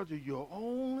in charge of your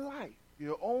own life,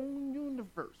 your own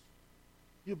universe.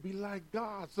 You'll be like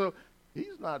God. So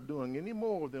he's not doing any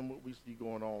more than what we see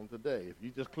going on today. If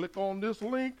you just click on this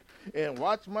link and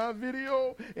watch my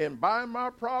video and buy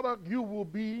my product, you will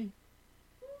be.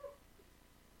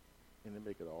 And they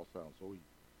make it all sound so easy.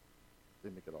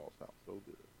 They make it all sound so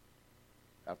good.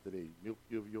 After they milk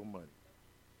you of your money.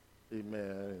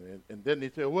 Amen. And then they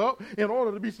say, well, in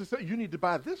order to be successful, you need to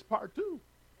buy this part too.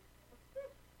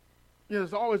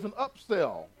 There's always an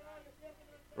upsell,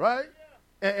 right?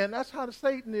 And that's how the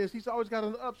Satan is. He's always got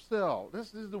an upsell.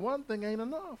 This is the one thing ain't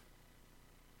enough.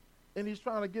 And he's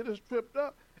trying to get us tripped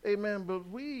up. Amen. But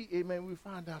we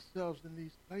find ourselves in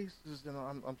these places. And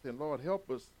I'm saying, Lord,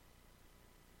 help us.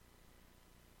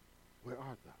 Where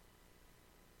art thou?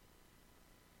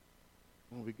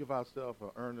 When we give ourselves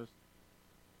an earnest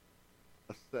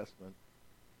assessment,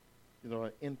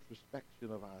 an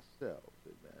introspection of ourselves,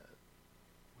 amen.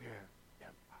 Where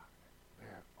am I?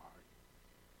 Where are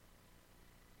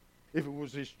you? If it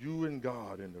was just you and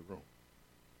God in the room,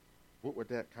 what would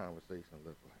that conversation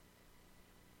look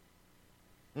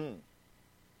like?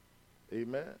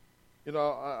 Amen.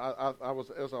 I was,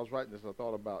 as I was writing this, I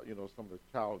thought about, some of the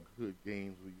childhood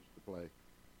games we used to play.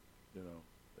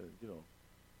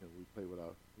 We play with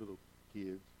our little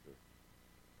kids, or,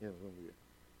 when we were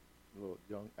little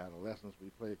young adolescents, we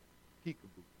play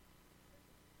peekaboo.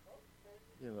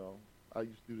 I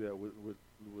used to do that with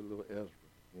little Ezra,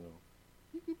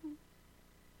 peekaboo.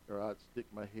 Or I'd stick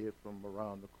my head from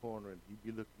around the corner and he'd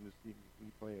be looking to see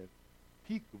me playing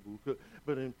peekaboo.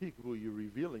 But in peekaboo, you're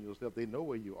revealing yourself. They know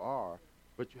where you are,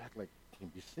 but you act like you can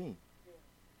be seen.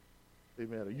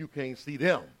 Amen. Or you can't see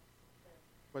them,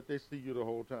 but they see you the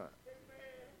whole time.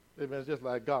 Amen. It's just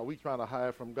like God. We trying to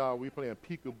hide from God. We playing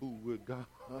peekaboo with God.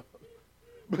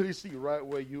 But he see right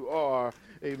where you are.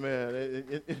 Amen.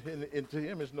 And to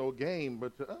him, it's no game.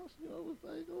 But to us, it's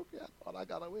like, okay, I thought I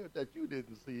got away with that. You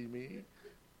didn't see me.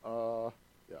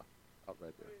 Yeah, out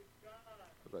right there.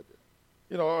 Right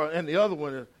there. And the other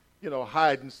one is,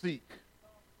 hide and seek.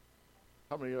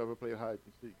 How many of you ever played hide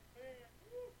and seek?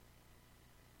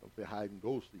 Don't say hide and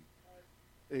go seek.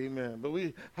 Amen. But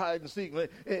we hide and seek.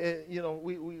 And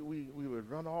we would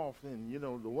run off, and,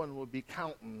 the one would be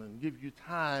counting and give you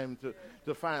time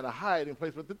to find a hiding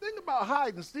place. But the thing about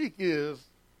hide and seek is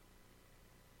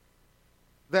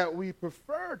that we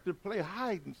prefer to play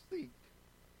hide and seek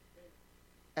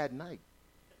at night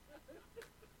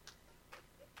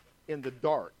in the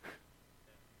dark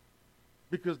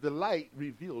because the light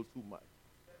reveals too much.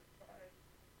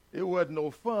 It wasn't no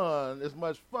fun, as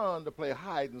much fun to play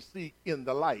hide and seek in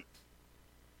the light.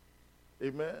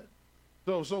 Amen.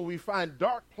 So we find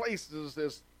dark places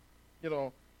as,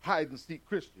 hide and seek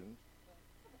Christians.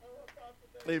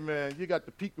 Amen. You got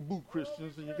the peekaboo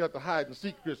Christians and you got the hide and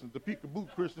seek Christians. The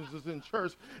peekaboo Christians is in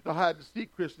church. The hide and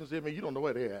seek Christians, amen, you don't know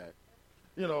where they're at.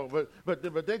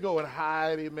 But they go and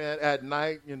hide, amen, at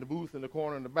night in the booth, in the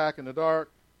corner, in the back, in the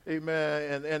dark.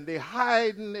 Amen. And they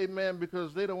hiding, amen,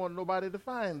 because they don't want nobody to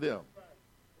find them.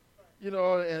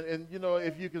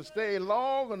 If you can stay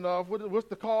long enough, what's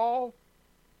the call?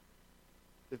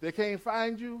 If they can't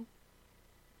find you,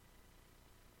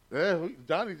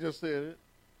 Johnny just said it.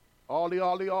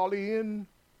 Ollie in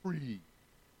free.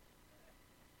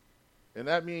 And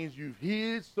that means you've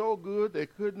hid so good they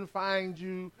couldn't find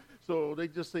you, so they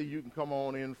just say you can come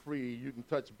on in free. You can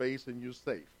touch base and you're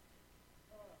safe.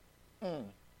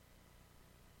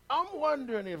 I'm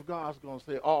wondering if God's going to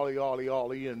say,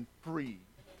 Ollie in free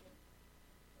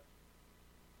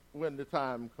when the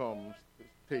time comes to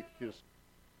take his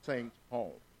saints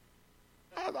home.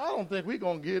 I don't think we're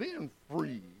going to get in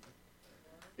free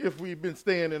if we've been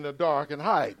staying in the dark and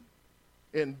hiding.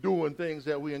 in doing things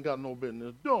that we ain't got no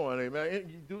business doing.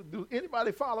 Amen. Do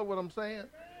anybody follow what I'm saying?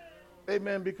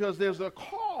 Amen. Because there's a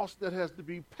cost that has to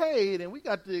be paid, and we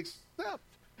got to accept,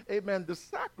 amen, the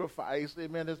sacrifice,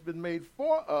 amen, that's been made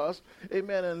for us,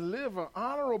 amen, and live an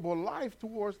honorable life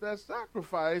towards that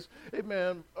sacrifice,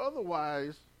 amen.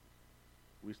 Otherwise,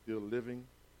 we're still living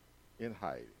in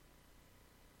hiding.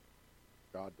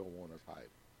 God don't want us hiding.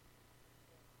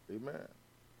 Amen.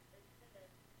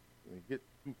 When you get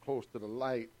too close to the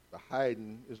light, the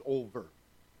hiding is over.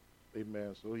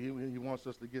 Amen. So he wants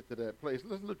us to get to that place.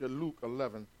 Let's look at Luke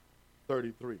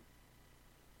 11:33.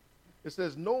 It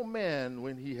says, no man,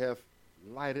 when he hath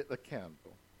lighted a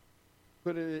candle,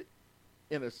 put it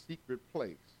in a secret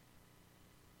place,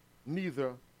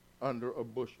 neither under a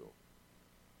bushel,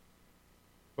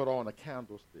 but on a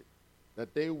candlestick,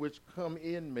 that they which come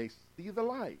in may see the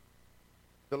light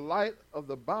of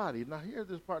the body. Now, here's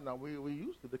this part. Now, we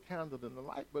used to the candle and the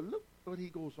light, but look what he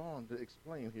goes on to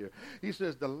explain here. He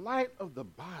says, the light of the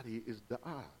body is the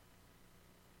eye.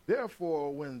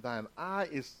 Therefore, when thine eye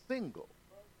is single,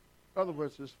 in other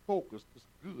words, it's focused, it's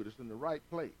good, it's in the right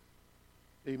place.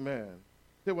 Amen.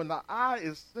 So when the eye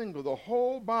is single, the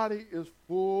whole body is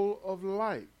full of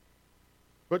light.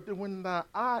 But then when the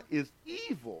eye is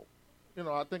evil, you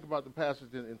know, I think about the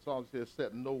passage in Psalms here,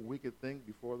 set no wicked thing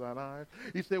before thine eyes.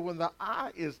 He said, when the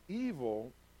eye is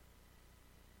evil,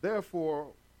 therefore,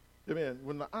 amen,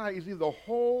 when the eye is evil, the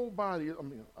whole body,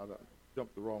 I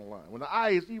jumped the wrong line. When the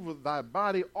eye is evil, thy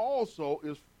body also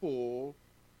is full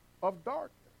of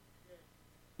darkness.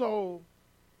 So,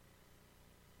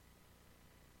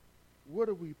 what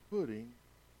are we putting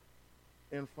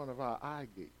in front of our eye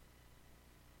gate?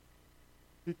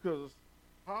 Because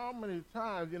how many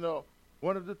times, you know,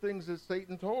 one of the things that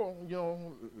Satan told, you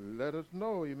know, let us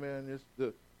know, amen, is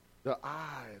the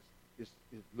eyes. It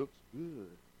looks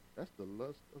good. That's the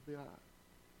lust of the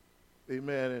eye.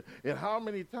 Amen. And how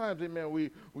many times, amen,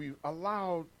 we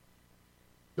allow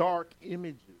dark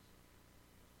images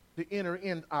to enter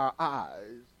in our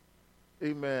eyes.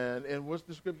 Amen. And what's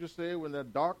the scripture say? When the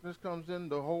darkness comes in,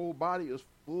 the whole body is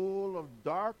full of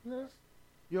darkness.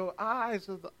 Your eyes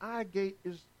of the eye gate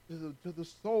is to the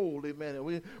soul, amen. And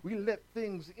we let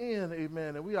things in,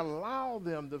 amen, and we allow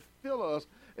them to fill us,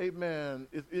 amen.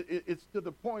 It's to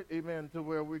the point, amen, to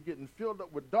where we're getting filled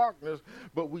up with darkness,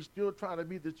 but we still trying to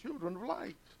be the children of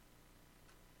light.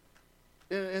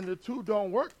 And the two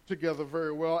don't work together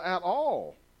very well at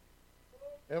all.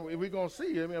 And we're going to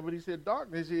see, amen, but he said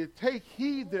darkness, he said, take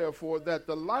heed, therefore, that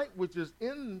the light which is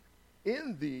in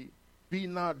thee be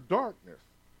not darkness.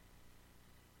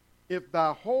 If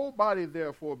thy whole body,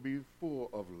 therefore, be full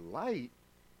of light,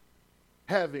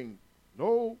 having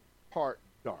no part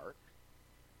dark,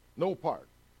 no part.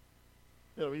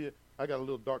 You know, I got a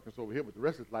little darkness over here, but the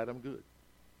rest is light, I'm good.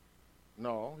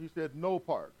 No, he said no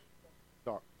part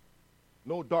dark.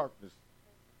 No darkness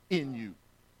in you.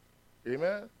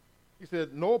 Amen? He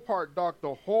said, no part dark,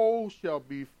 the whole shall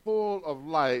be full of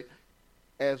light,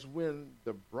 as when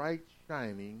the bright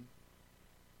shining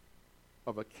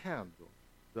of a candle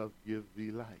does give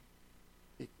thee light.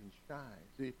 It can shine.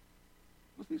 See,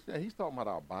 what's he saying? He's talking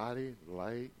about our body,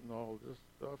 light, and all this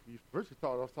stuff. First he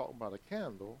was talking about a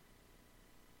candle,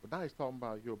 but now he's talking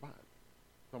about your body.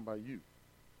 He's talking about you.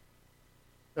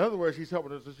 In other words, he's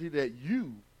helping us to see that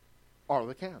you are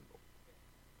the candle.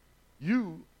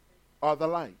 You are the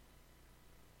light.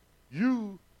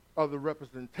 You are the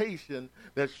representation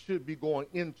that should be going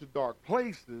into dark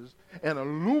places and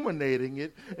illuminating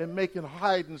it and making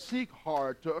hide and seek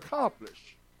hard to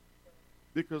accomplish.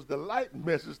 Because the light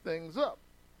messes things up.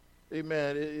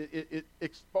 Amen. It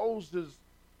exposes,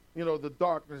 you know, the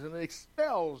darkness, and it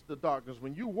expels the darkness.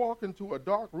 When you walk into a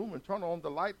dark room and turn on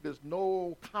the light, there's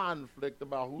no conflict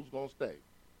about who's going to stay.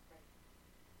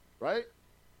 Right?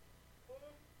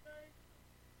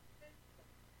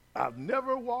 I've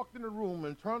never walked in a room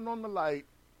and turned on the light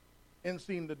and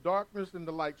seen the darkness and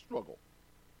the light struggle.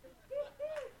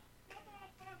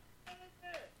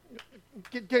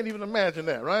 Can't even imagine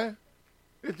that, right?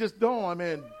 It just don't. I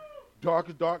mean, dark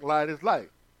is dark, light is light.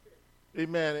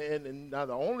 Amen. And now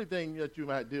the only thing that you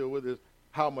might deal with is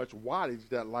how much wattage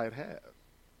that light has.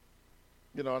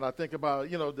 You know, and I think about,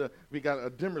 you know, we got a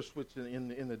dimmer switch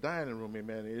in the dining room,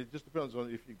 amen. It just depends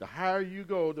on the higher you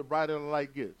go, the brighter the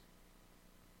light gets.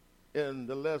 And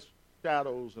the less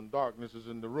shadows and darkness is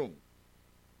in the room.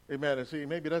 Amen. And see,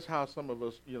 maybe that's how some of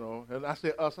us, you know, and I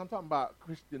say us, I'm talking about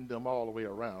Christendom all the way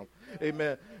around.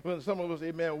 Amen. When some of us,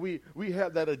 amen, we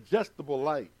have that adjustable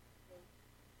light.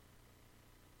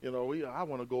 You know, I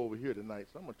want to go over here tonight,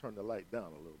 so I'm going to turn the light down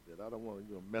a little bit. I don't want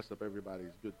to mess up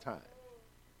everybody's good time.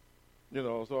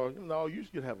 So you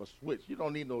should have a switch. You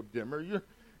don't need no dimmer.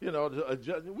 To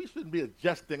adjust. We shouldn't be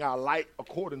adjusting our light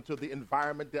according to the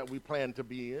environment that we plan to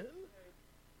be in.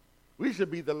 We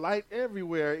should be the light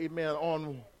everywhere, amen,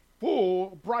 on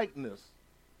full brightness.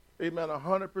 Amen,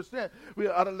 100%. We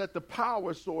ought to let the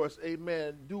power source,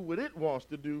 amen, do what it wants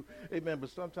to do. Amen,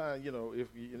 but sometimes,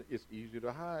 it's easier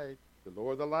to hide. The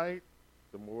lower the light,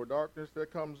 the more darkness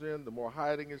that comes in, the more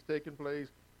hiding is taking place.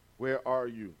 Where are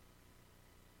you?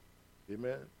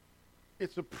 Amen.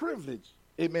 It's a privilege,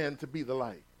 amen, to be the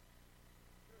light.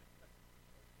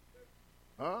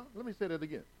 Let me say that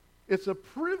again. It's a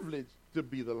privilege to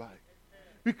be the light.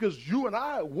 Because you and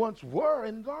I once were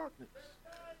in darkness.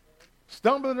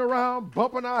 Stumbling around,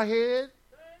 bumping our head.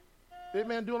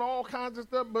 Amen, doing all kinds of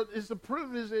stuff. But it's a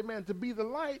privilege, amen, to be the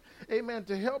light. Amen,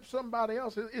 to help somebody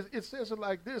else. It says it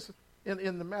like this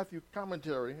in the Matthew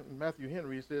commentary. Matthew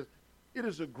Henry, it says, it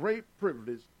is a great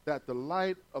privilege that the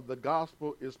light of the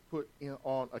gospel is put in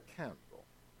on a candle,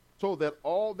 so that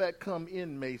all that come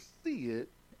in may see it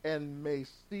and may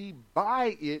see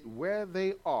by it where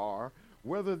they are,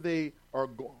 whether they are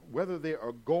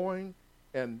going,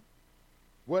 and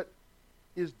what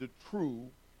is the true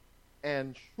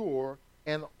and sure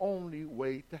and only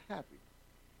way to happiness.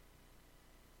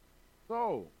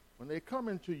 So when they come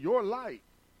into your light,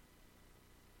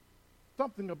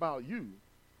 something about you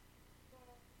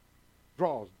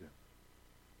draws them.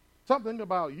 Something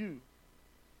about you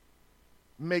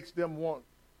makes them want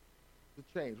to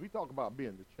change. We talk about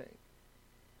being the change.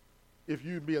 If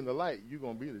you be in the light, you're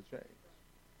going to be the change.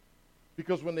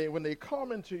 Because when they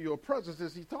come into your presence,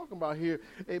 as he's talking about here,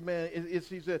 amen,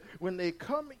 he said, when they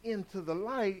come into the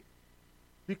light,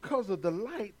 because of the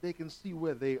light, they can see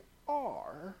where they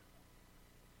are,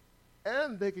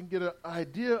 and they can get an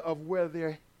idea of where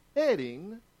they're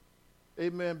heading,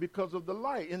 amen, because of the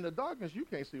light. In the darkness, you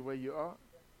can't see where you are.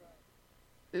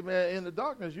 Amen. In the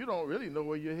darkness, you don't really know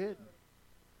where you're heading.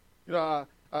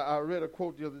 I read a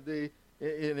quote the other day,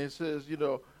 and it says,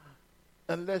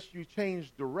 unless you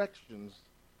change directions,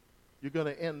 you're going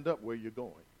to end up where you're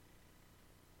going.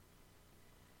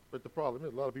 But the problem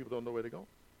is a lot of people don't know where they're going.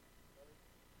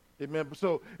 Amen.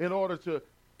 So in order to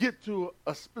get to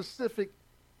a specific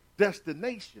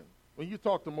destination, when you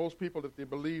talk to most people, if they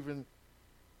believe in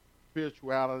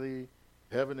spirituality,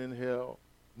 heaven and hell,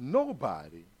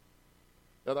 nobody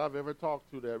that I've ever talked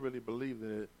to that really believes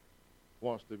in it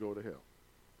wants to go to hell.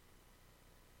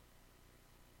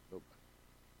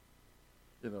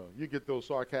 You get those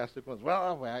sarcastic ones.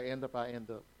 Well, where I end up, I end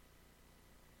up.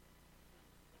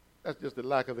 That's just the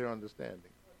lack of their understanding,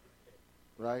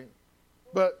 right?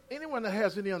 But anyone that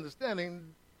has any understanding,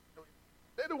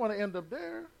 they don't want to end up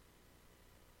there.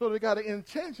 So they got to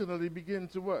intentionally begin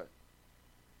to what?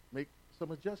 Make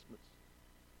some adjustments,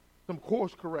 some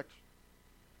course correction.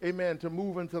 Amen, to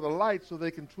move into the light so they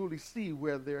can truly see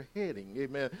where they're heading.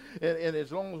 Amen. And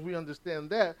as long as we understand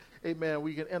that, amen,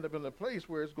 we can end up in a place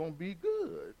where it's going to be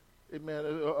good. Amen.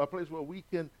 A place where we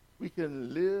can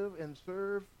live and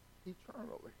serve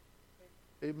eternally.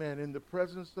 Amen. In the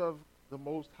presence of the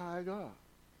Most High God.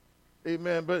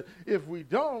 Amen. But if we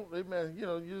don't, amen,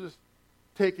 you're just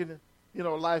taking,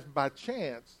 life by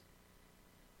chance.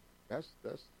 That's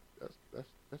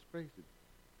crazy.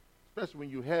 Especially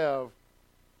when you have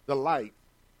the light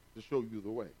to show you the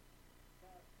way.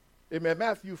 Amen.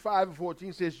 Matthew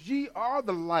 5:14 says, ye are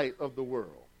the light of the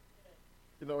world.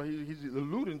 He's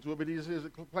alluding to it, but he says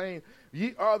it plain,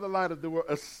 ye are the light of the world.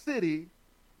 A city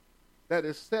that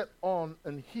is set on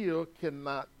an hill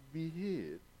cannot be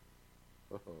hid.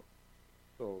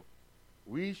 So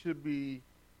we should be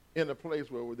in a place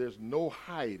where there's no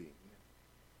hiding.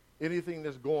 Anything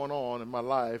that's going on in my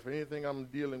life, anything I'm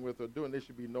dealing with or doing, there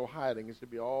should be no hiding. It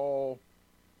should be all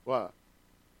what?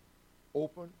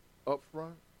 Open, up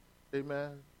front. Amen.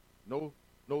 No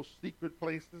secret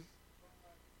places.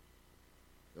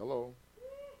 Hello.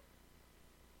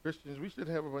 Christians, we should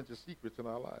have a bunch of secrets in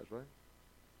our lives, right?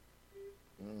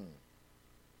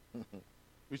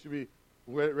 We should be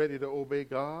ready to obey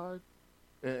God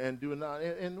and do not.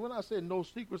 And when I say no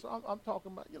secrets, I'm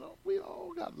talking about, we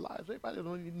all got lives. Everybody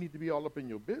don't need to be all up in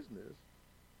your business.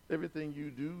 Everything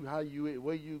you do,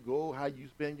 where you go, how you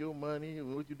spend your money,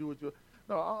 and what you do with your.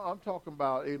 No, I'm talking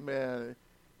about, amen.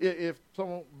 If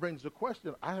someone brings a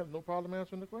question, I have no problem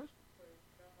answering the question.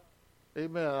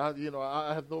 Amen.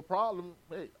 I have no problem.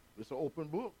 Hey, it's an open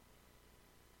book.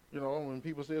 When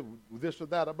people say this or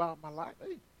that about my life,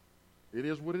 hey, it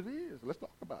is what it is. Let's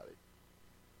talk about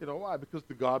it. Why? Because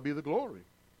to God be the glory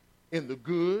in the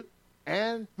good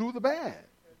and through the bad.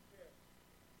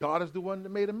 God is the one that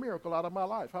made a miracle out of my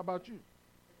life. How about you?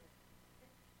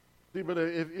 See, but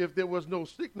if there was no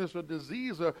sickness or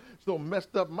disease or so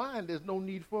messed up mind, there's no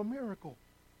need for a miracle.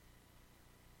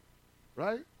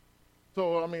 Right?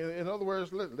 So, I mean, in other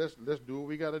words, let's do what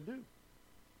we got to do.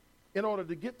 In order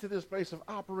to get to this place of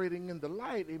operating in the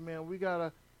light, amen, we got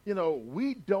to,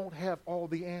 we don't have all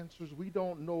the answers. We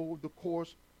don't know the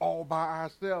course all by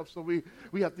ourselves. So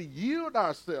we have to yield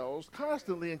ourselves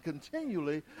constantly and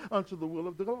continually unto the will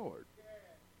of the Lord.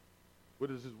 What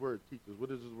does his word teach us? What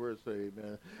does his word say,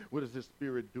 amen? What is his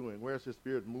spirit doing? Where is his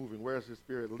spirit moving? Where is his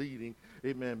spirit leading?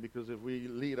 Amen. Because if we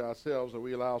lead ourselves or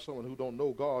we allow someone who don't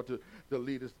know God to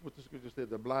lead us, what the scripture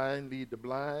said, the blind lead the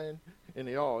blind, and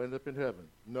they all end up in heaven.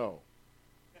 No.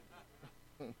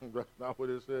 That's not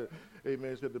what it said.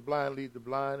 Amen. It said the blind lead the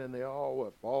blind, and they all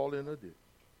what? Fall in a ditch.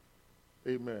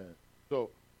 Amen.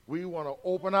 So we want to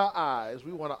open our eyes.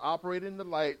 We want to operate in the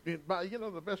light.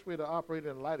 The best way to operate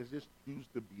in the light is just choose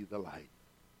to be the light.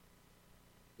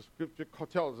 The scripture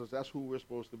tells us that's who we're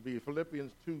supposed to be.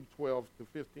 Philippians 2:12-15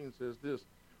 says this,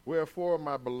 wherefore,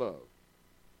 my beloved,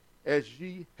 as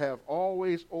ye have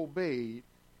always obeyed,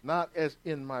 not as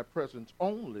in my presence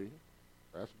only,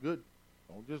 that's good.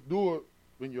 Don't just do it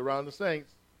when you're around the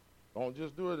saints. Don't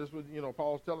just do it. That's what,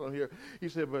 Paul's telling them here. He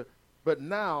said, but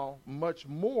now, much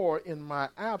more in my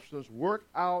absence, work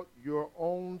out your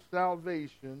own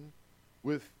salvation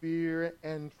with fear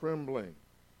and trembling.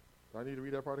 Do I need to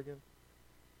read that part again?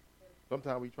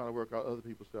 Sometimes we try to work out other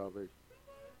people's salvation.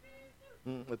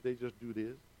 If they just do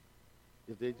this,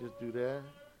 if they just do that,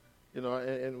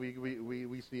 and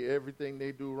we see everything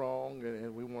they do wrong,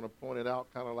 and we want to point it out,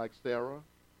 kind of like Sarah.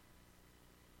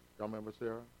 Y'all remember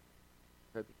Sarah?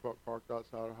 Had the truck parked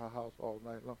outside of her house all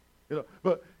night long.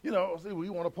 See, we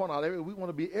want to point out, we want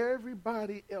to be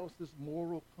everybody else's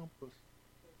moral compass.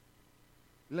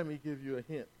 Let me give you a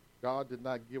hint. God did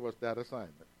not give us that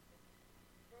assignment.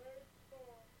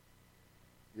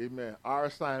 Amen. Our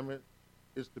assignment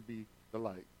is to be the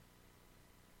light.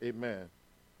 Amen.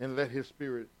 And let his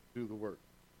spirit do the work.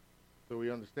 So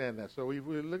we understand that. So we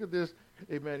look at this.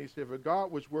 Amen. He said, for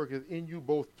God which worketh in you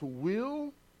both to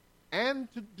will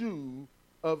and to do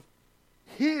of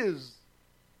his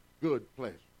good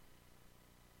pleasure.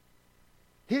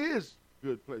 His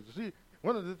good pleasure. See,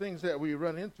 one of the things that we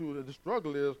run into, the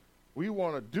struggle is we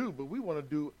want to do, but we want to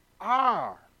do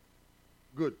our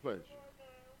good pleasure.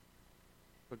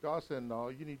 But God said, no,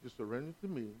 you need to surrender to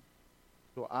me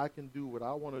so I can do what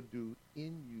I want to do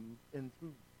in you and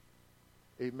through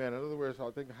you. Amen. In other words, I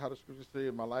think how the scriptures say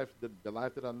in my life, the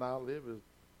life that I now live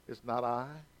it's not I.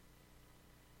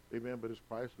 Amen. But it's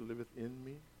Christ who liveth in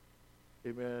me.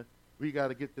 Amen. We got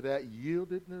to get to that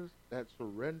yieldedness, that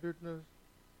surrenderedness.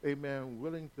 Amen.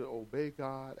 Willing to obey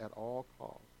God at all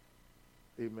costs.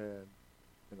 Amen.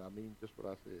 And I mean just what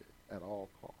I said, at all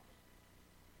costs.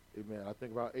 Amen. I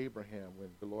think about Abraham when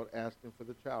the Lord asked him for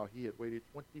the child. He had waited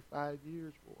 25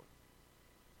 years for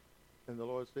it. And the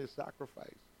Lord said, sacrifice.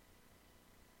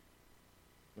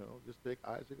 Just take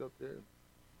Isaac up there,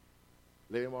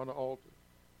 lay him on the altar,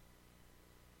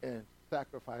 and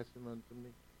sacrifice him unto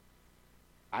me.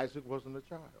 Isaac wasn't a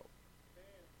child.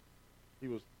 He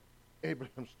was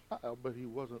Abraham's child, but he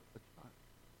wasn't a child.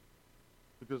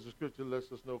 Because the scripture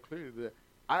lets us know clearly that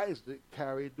Isaac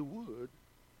carried the wood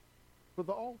for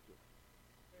the altar.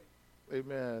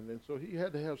 Amen. And so he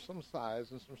had to have some size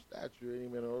and some stature,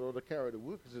 amen, in order to carry the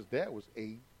wood, because his dad was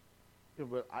aged.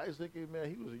 But Isaac,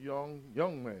 amen, he was a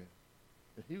young man.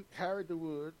 And he carried the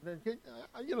wood. And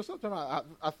sometimes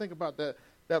I think about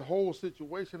that whole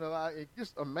situation, and I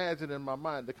just imagine in my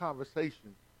mind the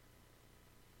conversation.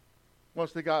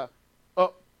 Once they got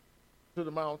up to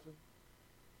the mountain,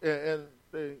 and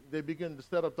they begin to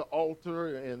set up the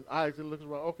altar, and Isaac looks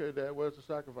around, okay, Dad, where's the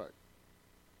sacrifice?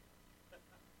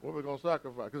 What are we going to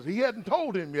sacrifice? Because he hadn't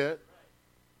told him yet.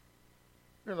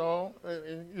 And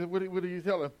what did he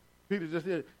tell him? Peter just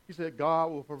said, he said,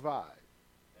 God will provide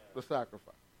the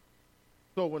sacrifice.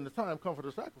 So when the time comes for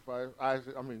the sacrifice,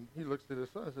 he looks at his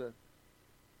son and said,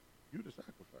 you the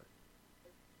sacrifice.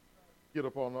 Get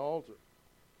up on the altar.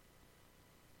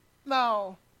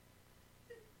 Now,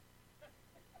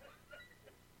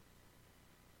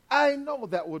 I know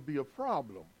that would be a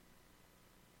problem.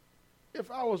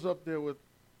 If I was up there with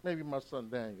maybe my son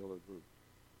Daniel or group,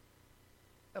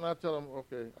 and I tell him,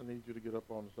 okay, I need you to get up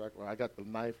on the sacrifice. I got the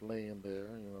knife laying there,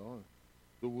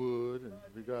 the wood, and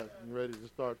we got ready to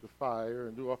start the fire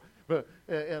and do all.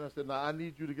 And I said, now I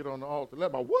need you to get on the altar.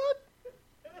 Let my what?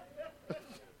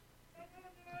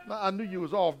 Now, I knew you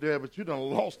was off there, but you done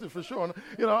lost it for sure.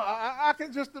 I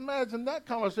can just imagine that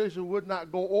conversation would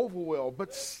not go over well.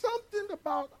 But something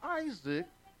about Isaac,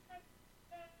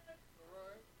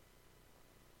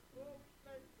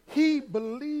 He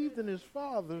believed in his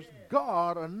father's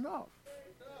God enough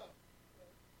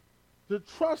to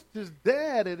trust his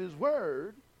dad at his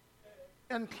word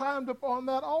and climbed up on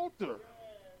that altar.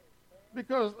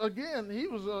 Because, again, he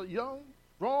was a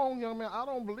strong young man. I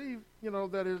don't believe,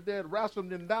 that his dad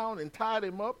wrestled him down and tied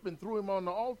him up and threw him on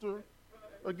the altar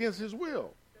against his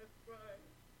will.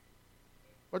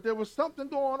 But there was something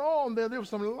going on there. There was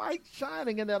some light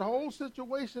shining in that whole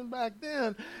situation back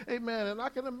then. Amen. And I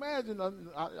can imagine,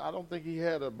 I don't think he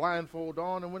had a blindfold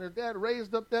on. And when his dad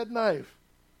raised up that knife,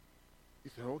 he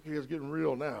said, okay, it's getting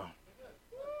real now.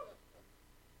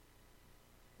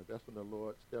 But that's when the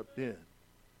Lord stepped in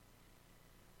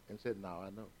and said, now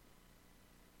I know.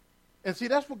 And see,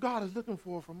 that's what God is looking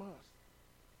for from us.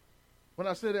 When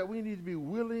I say that we need to be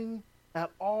willing at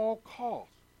all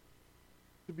costs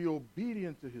to be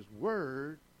obedient to his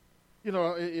word. It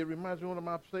reminds me of one of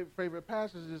my favorite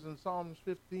passages in Psalms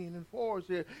 15:4. It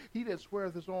says, he that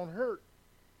sweareth his own hurt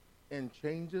and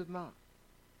changes not.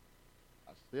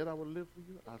 I said I would live for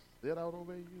you. I said I would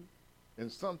obey you.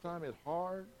 And sometimes it's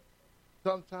hard.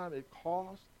 Sometimes it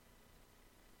costs.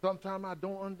 Sometimes I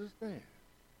don't understand.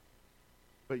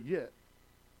 But yet,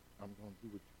 I'm going to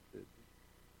do what you said.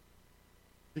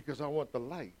 Because I want the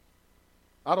light.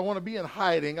 I don't want to be in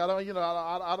hiding. I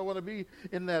don't want to be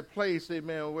in that place,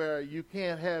 amen, where you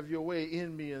can't have your way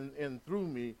in me and through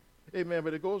me. Amen.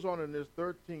 But it goes on in this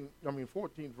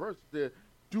 14th verse there.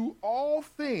 Do all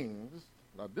things.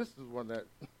 Now this is one that,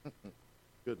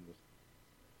 goodness.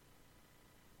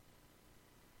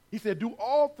 He said, do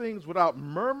all things without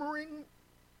murmuring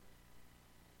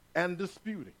and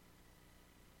disputing.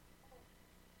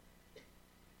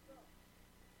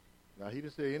 Now he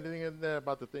didn't say anything in there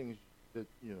about the things that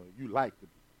you like to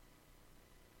do,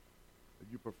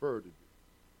 that you prefer to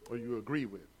do, or you agree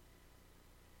with.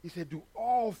 He said, do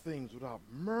all things without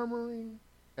murmuring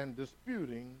and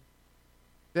disputing,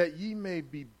 that ye may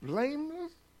be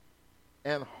blameless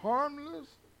and harmless,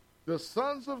 the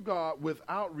sons of God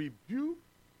without rebuke,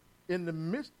 in the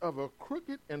midst of a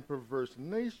crooked and perverse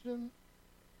nation,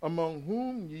 among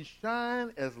whom ye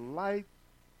shine as light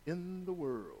in the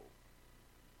world.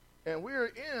 And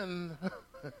we're in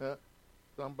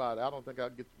somebody, I don't think I'll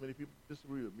get too many people to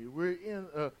disagree with me. We're in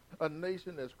a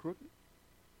nation that's crooked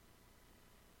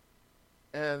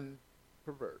and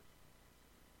perverse.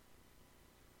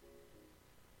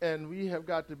 And we have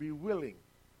got to be willing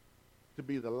to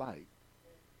be the light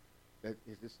that,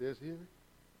 as it says here,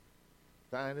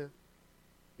 shineth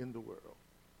in the world.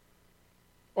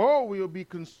 Or we'll be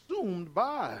consumed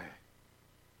by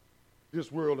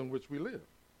this world in which we live.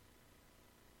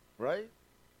 Right?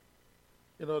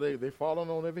 They falling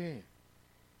on every hand,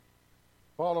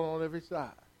 falling on every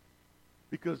side,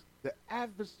 because the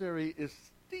adversary is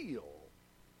still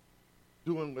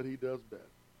doing what he does best.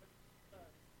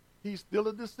 He's still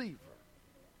a deceiver.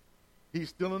 He's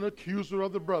still an accuser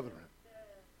of the brethren.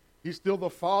 He's still the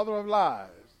father of lies,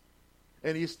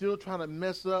 and he's still trying to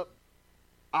mess up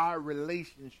our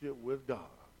relationship with God.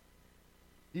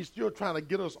 He's still trying to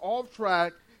get us off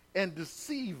track and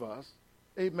deceive us.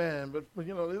 Amen. But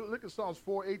look at Psalms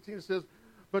 4:18. It says,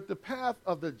 but the path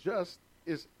of the just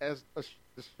is as the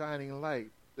shining light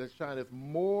that shineth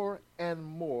more and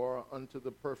more unto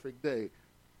the perfect day.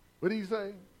 What did he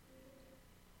say?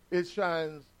 It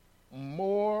shines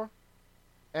more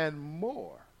and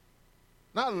more.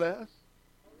 Not less,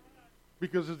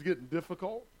 because it's getting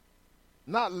difficult.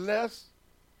 Not less,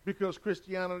 because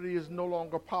Christianity is no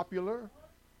longer popular.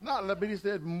 Not less, but he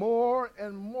said more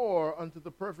and more unto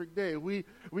the perfect day. We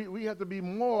have to be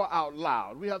more out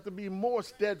loud. We have to be more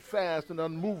steadfast and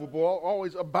unmovable,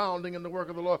 always abounding in the work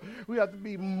of the Lord. We have to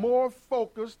be more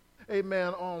focused,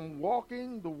 amen, on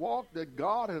walking the walk that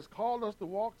God has called us to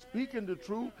walk, speaking the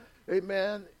truth,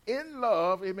 amen, in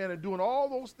love, amen, and doing all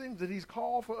those things that he's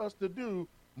called for us to do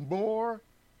more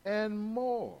and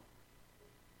more.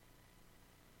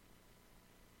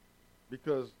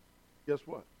 Because guess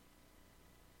what?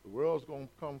 The world's going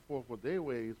to come forth with their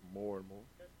ways more and more.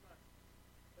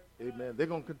 Amen. They're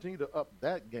going to continue to up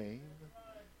that game.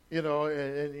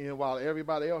 And while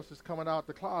everybody else is coming out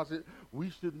the closet,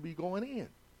 we shouldn't be going in.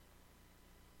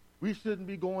 We shouldn't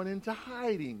be going into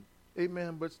hiding.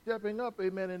 Amen. But stepping up,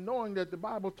 amen, and knowing that the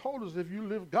Bible told us if you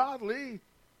live godly,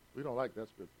 we don't like that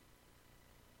scripture,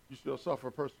 you shall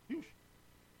suffer persecution.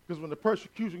 Because when the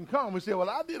persecution comes, we say, well,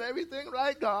 I did everything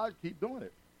right, God. Keep doing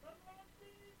it.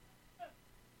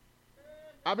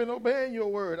 I've been obeying your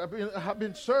word. I've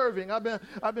been serving. I've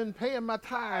been paying my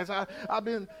tithes. I've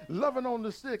been loving on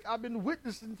the sick. I've been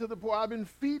witnessing to the poor. I've been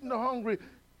feeding the hungry.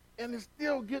 And it's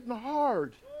still getting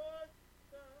hard.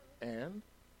 And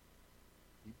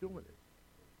keep doing it.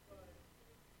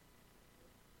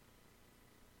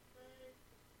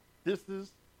 This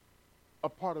is a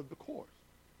part of the course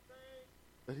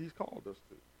that he's called us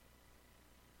to.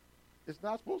 It's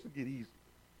not supposed to get easy.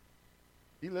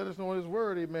 He let us know in his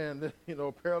word, amen, that,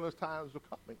 perilous times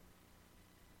are coming.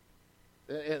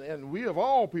 And we of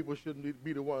all people shouldn't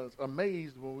be the ones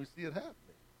amazed when we see it happening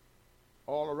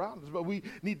all around us. But we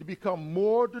need to become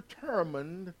more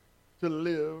determined to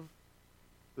live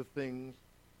the things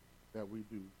that we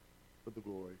do for the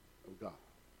glory of God.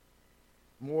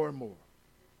 More and more.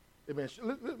 Amen.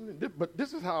 But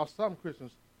this is how some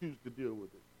Christians choose to deal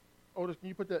with it. Otis, can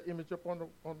you put that image up on the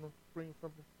screen for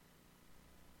me?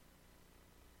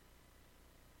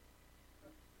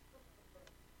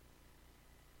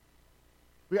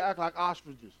 We act like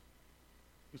ostriches.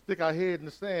 We stick our head in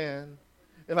the sand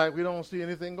and like we don't see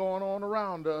anything going on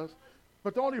around us.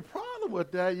 But the only problem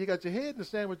with that, you got your head in the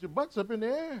sand with your butts up in the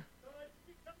air.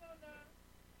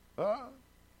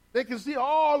 They can see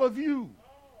all of you.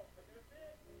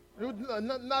 You're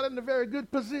not in a very good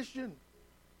position.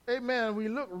 Amen. We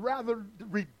look rather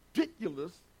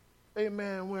ridiculous.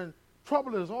 Amen. When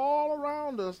trouble is all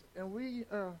around us and we,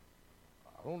 I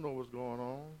don't know what's going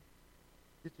on.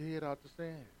 Get your head out the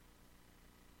sand.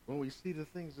 When we see the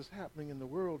things that's happening in the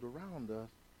world around us,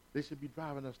 they should be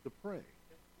driving us to pray.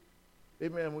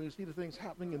 Amen. When you see the things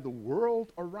happening in the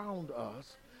world around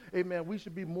us, amen, we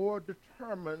should be more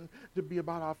determined to be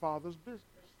about our Father's business.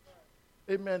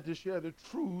 Amen. To share the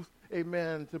truth,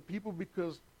 amen, to people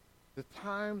because the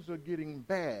times are getting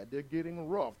bad. They're getting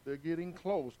rough. They're getting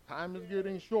close. Time is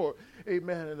getting short.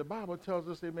 Amen. And the Bible tells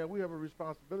us, amen, we have a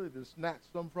responsibility to snatch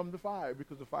them from the fire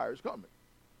because the fire is coming.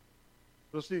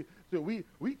 So see,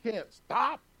 we can't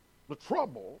stop the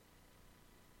trouble,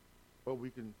 but we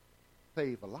can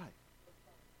save a life.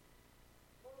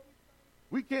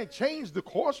 We can't change the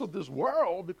course of this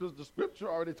world because the scripture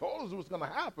already told us what's going to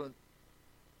happen,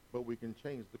 but we can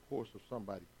change the course of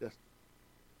somebody's destiny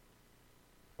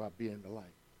by being the light.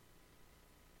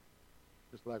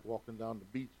 Just like walking down the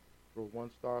beach, throw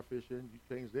one starfish in, you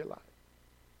change their life.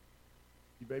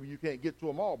 Maybe you can't get to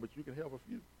them all, but you can help a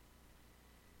few.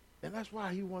 And that's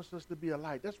why he wants us to be a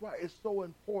light. That's why it's so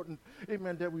important,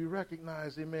 amen, that we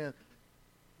recognize, amen,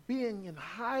 being in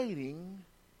hiding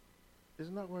is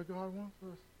not where God wants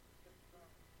us.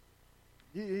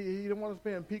 He don't want us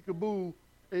playing peekaboo,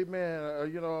 amen,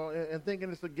 and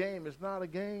thinking it's a game. It's not a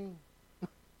game.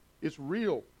 It's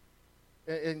real.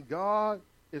 And God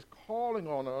is calling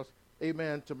on us,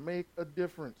 amen, to make a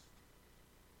difference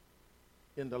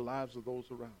in the lives of those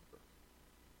around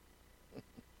us.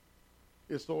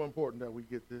 It's so important that we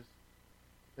get this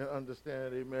and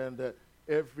understand, amen, that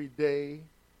every day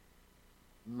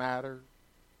matters.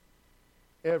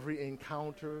 Every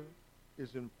encounter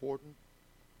is important.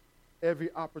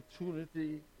 Every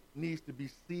opportunity needs to be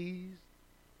seized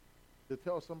to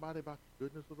tell somebody about the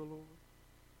goodness of the Lord,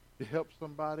 to help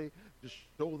somebody, to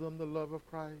show them the love of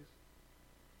Christ.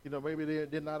 Maybe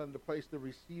they're not in the place to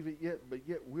receive it yet, but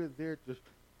yet we're there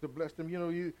to bless them.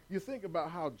 You think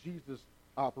about how Jesus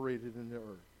operated in the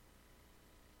earth.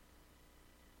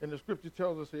 And the scripture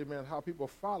tells us, amen, how people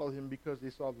followed him because they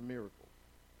saw the miracle.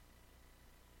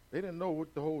 They didn't know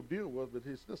what the whole deal was, but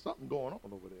there's something going on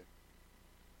over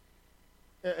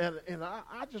there. And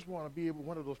I just want to be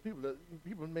one of those people that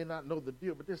people may not know the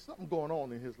deal, but there's something going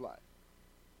on in his life.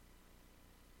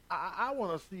 I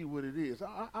want to see what it is.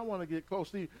 I want to get close.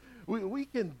 See, we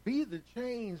can be the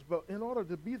change, but in order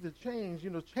to be the change,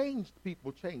 changed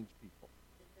people change people.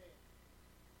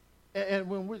 And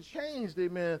when we're changed,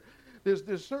 amen,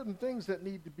 there's certain things that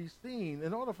need to be seen.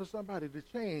 In order for somebody to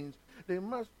change,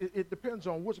 it depends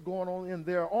on what's going on in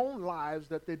their own lives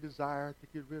that they desire to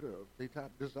get rid of. They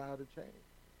desire to change.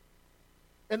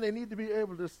 And they need to be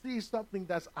able to see something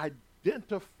that's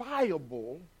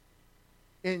identifiable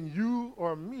in you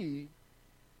or me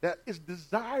that is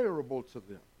desirable to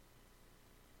them.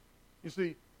 You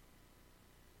see,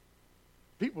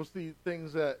 people see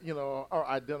things that, are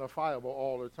identifiable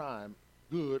all the time,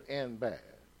 good and bad.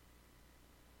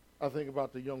 I think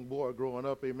about the young boy growing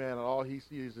up, amen, and all he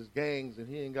sees is gangs and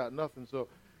he ain't got nothing, so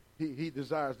he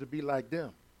desires to be like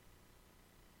them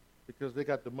because they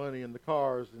got the money and the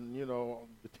cars and,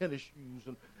 the tennis shoes,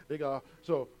 and they got,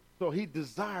 so he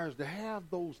desires to have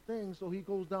those things, so he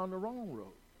goes down the wrong road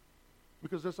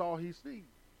because that's all he sees.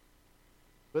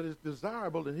 But it's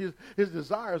desirable, and his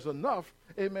desire is enough,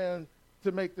 amen,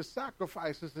 to make the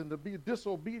sacrifices and to be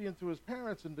disobedient to his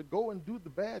parents and to go and do the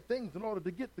bad things in order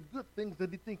to get the good things that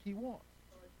he thinks he wants.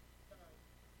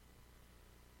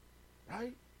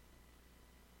 Right?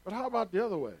 But how about the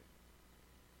other way?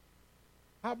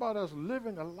 How about us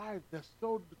living a life that's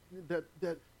so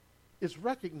that is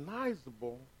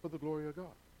recognizable for the glory of God?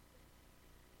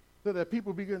 So that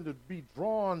people begin to be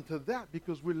drawn to that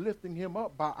because we're lifting him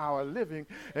up by our living.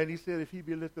 And he said, if he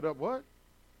be lifted up, what?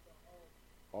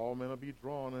 All men will be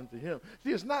drawn unto him.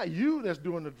 See, it's not you that's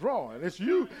doing the drawing. It's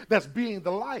you that's being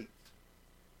the light.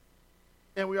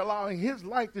 And we're allowing his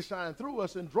light to shine through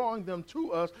us and drawing them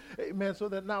to us, amen, so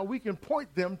that now we can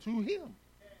point them to him.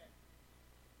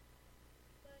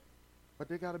 But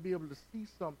they got to be able to see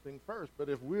something first. But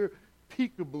if we're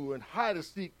peekaboo and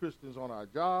hide-to-seek Christians on our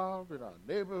job, in our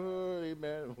neighborhood,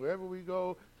 amen, wherever we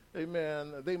go,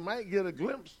 amen, they might get a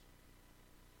glimpse.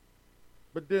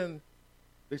 But then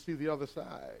they see the other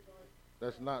side.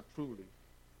 That's not truly,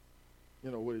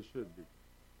 what it should be.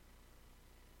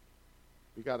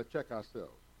 We got to check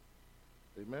ourselves.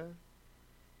 Amen?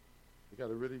 We got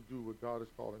to really do what God is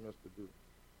calling us to do.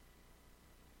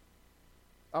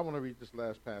 I want to read this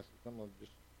last passage. I'm going to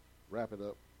just wrap it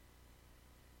up.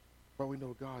 But we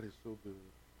know God is so good.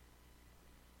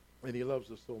 And he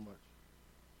loves us so much.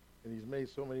 And he's made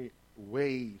so many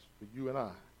ways for you and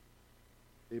I.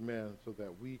 Amen. So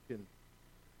that we can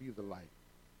be the light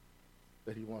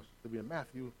that he wants us to be. In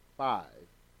Matthew 5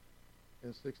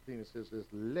 and 16 it says this,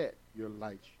 let your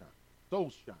light shine.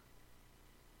 So shine.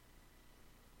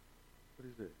 What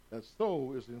is it? That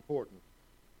so is important.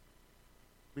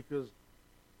 Because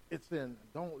it's in,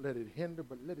 don't let it hinder,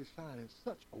 but let it shine in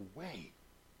such a way.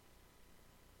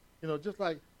 Just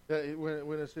like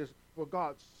when it says, for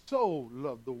God so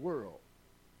loved the world.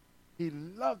 He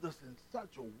loved us in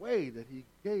such a way that he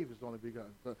gave his only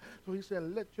begotten Son. So he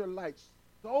said, let your light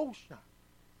so shine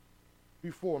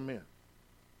before men,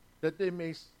 that they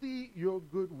may see your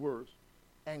good works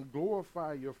and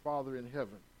glorify your Father in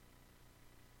heaven.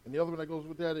 And the other one that goes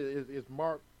with that is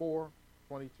Mark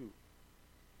 4:22.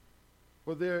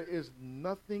 For there is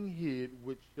nothing hid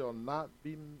which shall not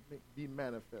be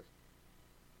manifested.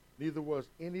 Neither was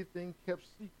anything kept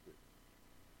secret,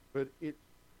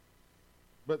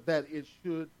 but that it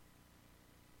should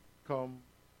come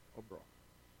abroad.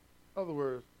 In other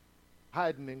words,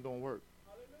 hiding ain't gonna work.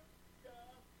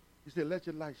 He said, let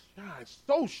your light shine,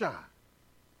 so shine,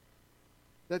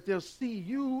 that they'll see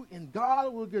you and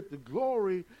God will get the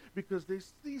glory because they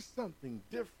see something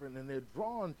different and they're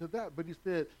drawn to that. But he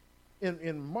said,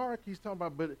 in Mark, he's talking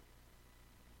about, but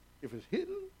if it's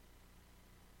hidden,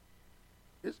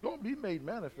 it's going to be made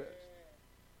manifest.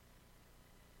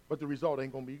 But the result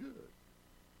ain't going to be good.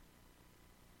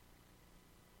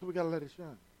 So we got to let it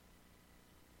shine.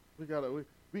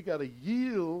 We got to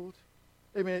yield,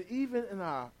 amen, even in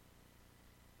our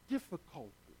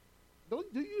difficulty. Do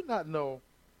you not know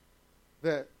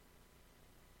that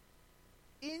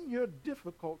in your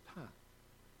difficult time,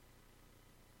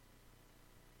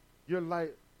 your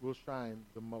light will shine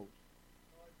the most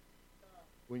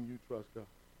when you trust God?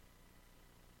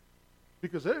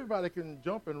 Because everybody can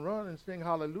jump and run and sing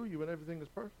hallelujah when everything is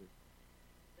perfect.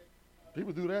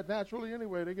 People do that naturally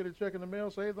anyway. They get a check in the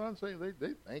mail, saved, unsaved.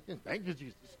 They thank you,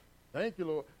 Jesus. Thank you,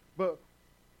 Lord. But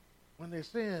when they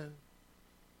sin,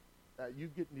 you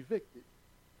getting evicted.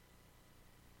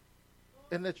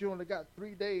 And that you only got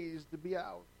 3 days to be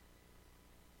out.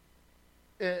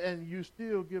 And you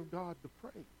still give God the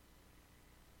praise.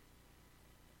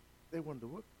 They wonder,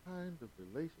 what kind of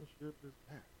relationship is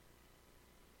that?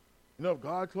 If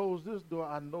God closed this door,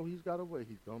 I know he's got a way.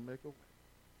 He's going to make a way.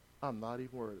 I'm not even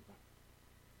worried about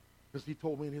it. Because he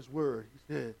told me in his word, he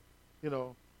said,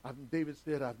 David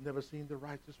said, I've never seen the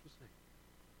righteous forsaken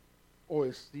or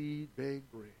his seed beg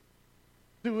bread.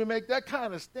 Do we make that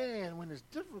kind of stand when it's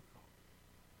difficult?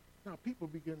 Now people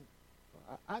begin,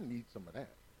 I need some of that.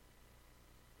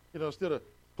 Instead of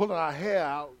pulling our hair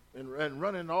out and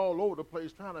running all over the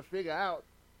place trying to figure out,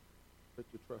 let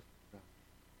you trust God.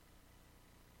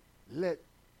 Let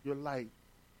your light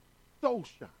so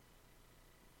shine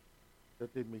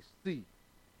that they may see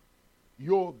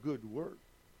your good work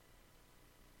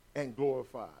and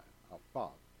glorify our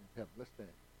Father in heaven. Let's stand.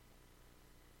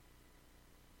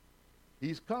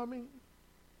 He's coming,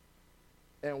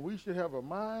 and we should have a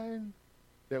mind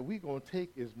that we're going to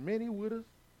take as many with us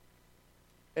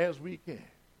as we can.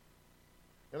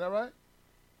 Isn't that right?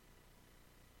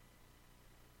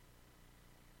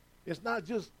 It's not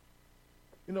just,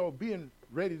 being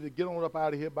ready to get on up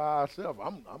out of here by ourselves.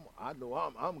 I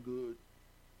know I'm good.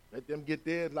 Let them get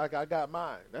theirs like I got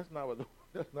mine. That's not what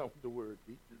the word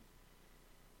teaches.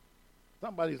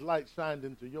 Somebody's light shined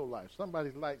into your life.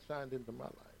 Somebody's light shined into my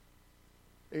life.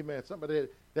 Amen. Somebody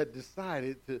that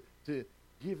decided to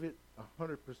give it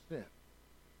 100%.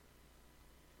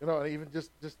 Even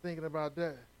just thinking about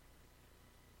that.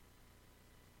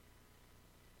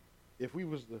 If we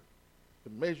was to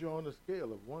measure on the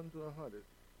scale of 1 to 100,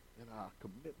 and our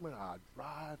commitment, our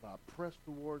drive, our press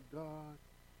toward God,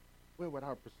 where would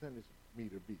our percentage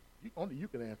meter be? Only you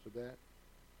can answer that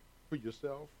for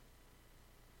yourself.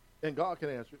 And God can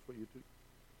answer it for you too.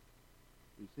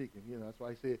 You seek him. That's why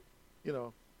I said,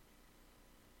 show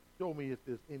me if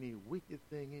there's any wicked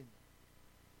thing in you.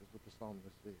 That's what the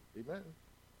psalmist said. Amen?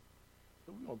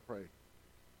 So we're going to pray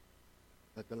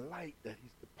that the light that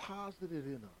he's deposited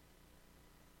in us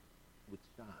would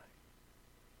shine.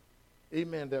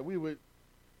 Amen. That we would,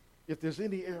 if there's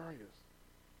any areas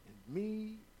in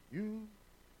me, you,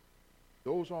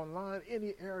 those online,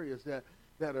 any areas that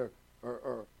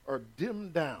are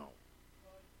dimmed down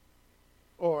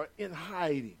or in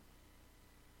hiding,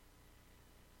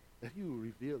 that you will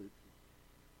reveal it to us.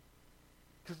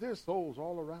 Because there's souls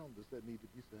all around us that need to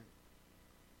be saved.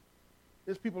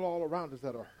 There's people all around us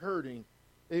that are hurting,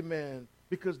 amen,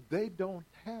 because they don't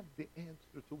have the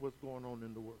answer to what's going on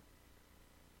in the world.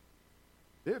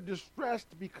 They're distressed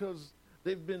because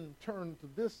they've been turned to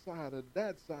this side or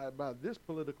that side by this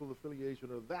political affiliation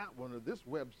or that one or this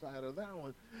website or that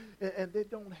one, and they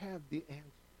don't have the answer.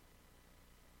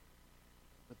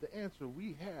 But the answer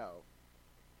we have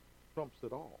trumps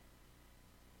it all,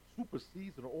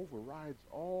 supersedes and overrides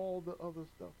all the other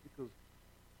stuff, because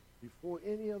before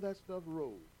any of that stuff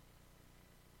rose,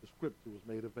 the scripture was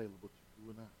made available to you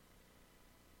and I.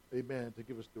 Amen. To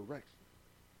give us direction,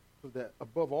 so that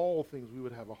above all things we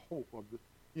would have a hope of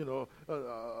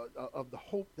the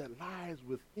hope that lies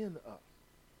within us.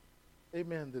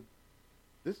 Amen. That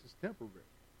this is temporary.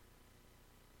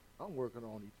 I'm working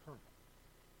on eternal.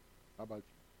 How about you?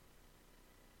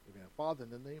 Amen. Father,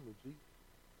 in the name of Jesus,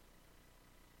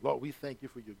 Lord, we thank you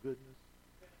for your goodness.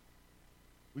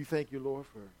 We thank you, Lord,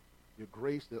 for your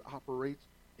grace that operates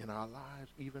in our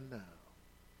lives even now.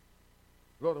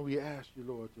 Lord, and we ask you,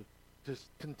 Lord, to just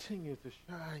continue to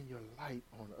shine your light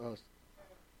on us.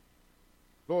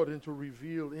 Lord, and to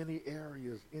reveal any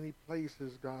areas, any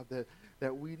places, God,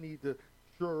 that we need to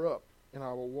shore up in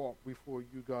our walk before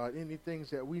you, God. Any things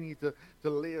that we need to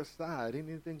lay aside,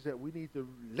 any things that we need to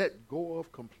let go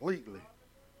of completely.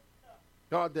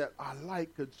 God, that our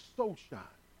light could so shine.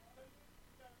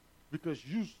 Because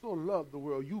you so love the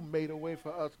world, you made a way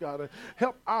for us, God. And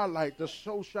help our light to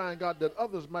so shine, God, that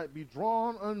others might be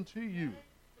drawn unto you.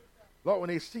 Lord, when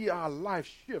they see our life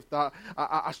shift,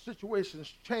 our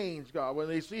situations change, God, when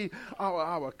they see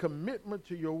our commitment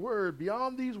to your word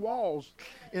beyond these walls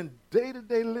in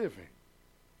day-to-day living,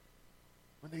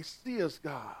 when they see us,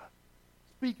 God,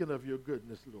 speaking of your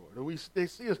goodness, Lord, and they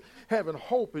see us having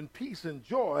hope and peace and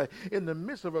joy in the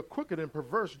midst of a crooked and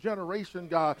perverse generation,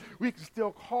 God, we can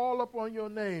still call upon your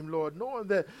name, Lord, knowing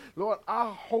that, Lord,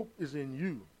 our hope is in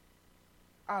you.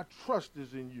 Our trust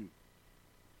is in you.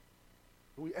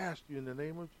 We ask you in the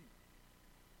name of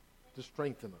Jesus to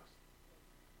strengthen us.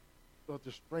 Lord,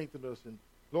 to strengthen us, and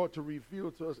Lord, to reveal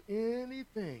to us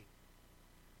anything.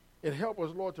 And help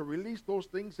us, Lord, to release those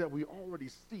things that we already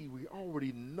see, we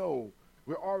already know,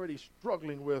 we're already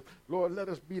struggling with. Lord, let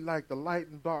us be like the light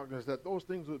in darkness, that those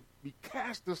things would be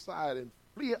cast aside and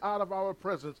flee out of our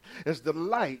presence as the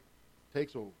light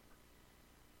takes over.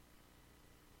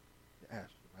 I ask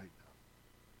you right now,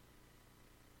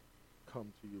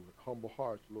 come to you with humble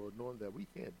hearts, Lord, knowing that we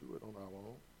can't do it on our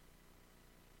own.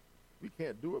 We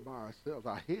can't do it by ourselves.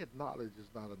 Our head knowledge is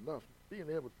not enough.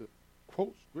 Being able to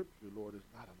quote scripture, Lord, is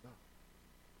not enough.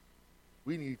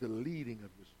 We need the leading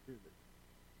of your Spirit.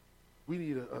 We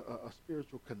need a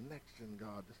spiritual connection,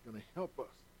 God, that's going to help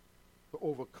us to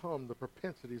overcome the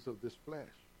propensities of this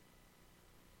flesh.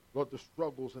 Lord, the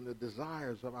struggles and the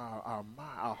desires of our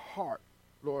mind, our heart,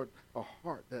 Lord, a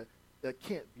heart that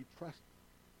can't be trusted.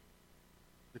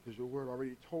 Because your word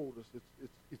already told us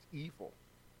it's evil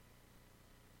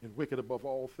and wicked above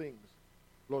all things.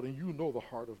 Lord, and you know the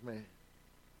heart of man.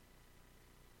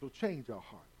 So change our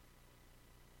heart.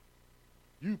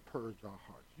 You purge our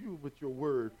hearts. You, with your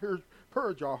word,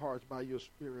 purge our hearts by your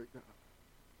Spirit, God.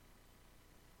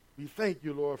 We thank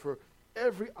you, Lord, for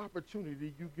every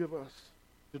opportunity you give us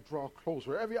to draw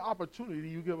closer, every opportunity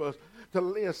you give us to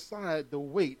lay aside the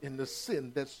weight and the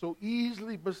sin that so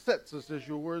easily besets us, as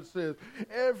your word says.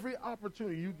 Every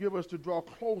opportunity you give us to draw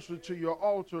closer to your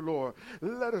altar, Lord,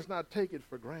 let us not take it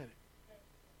for granted.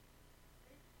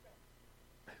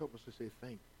 Help us to say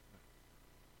thank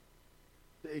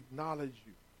you, to acknowledge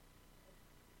you,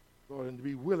 Lord, and to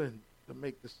be willing to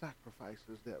make the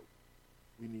sacrifices that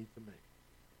we need to make,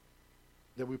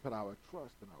 that we put our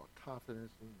trust and our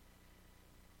confidence in you.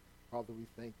 Father, we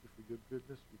thank you for your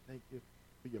goodness. We thank you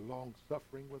for your long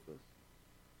suffering with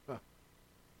us.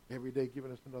 Every day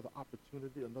giving us another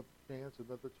opportunity, another chance,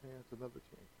 another chance, another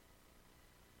chance.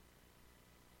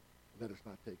 Let us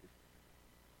not take it.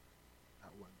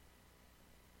 Not one.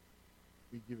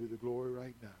 We give you the glory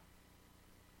right now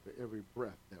for every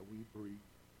breath that we breathe.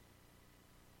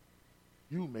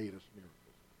 You made us miracles.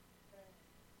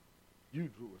 You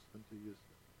drew us unto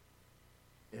yourself.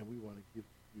 And we want to give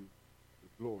you the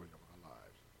glory of our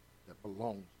lives that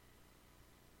belongs to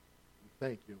you. We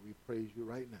thank you and we praise you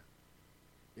right now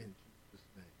in Jesus'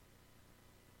 name.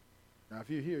 Now, if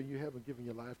you're here and you haven't given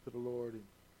your life to the Lord and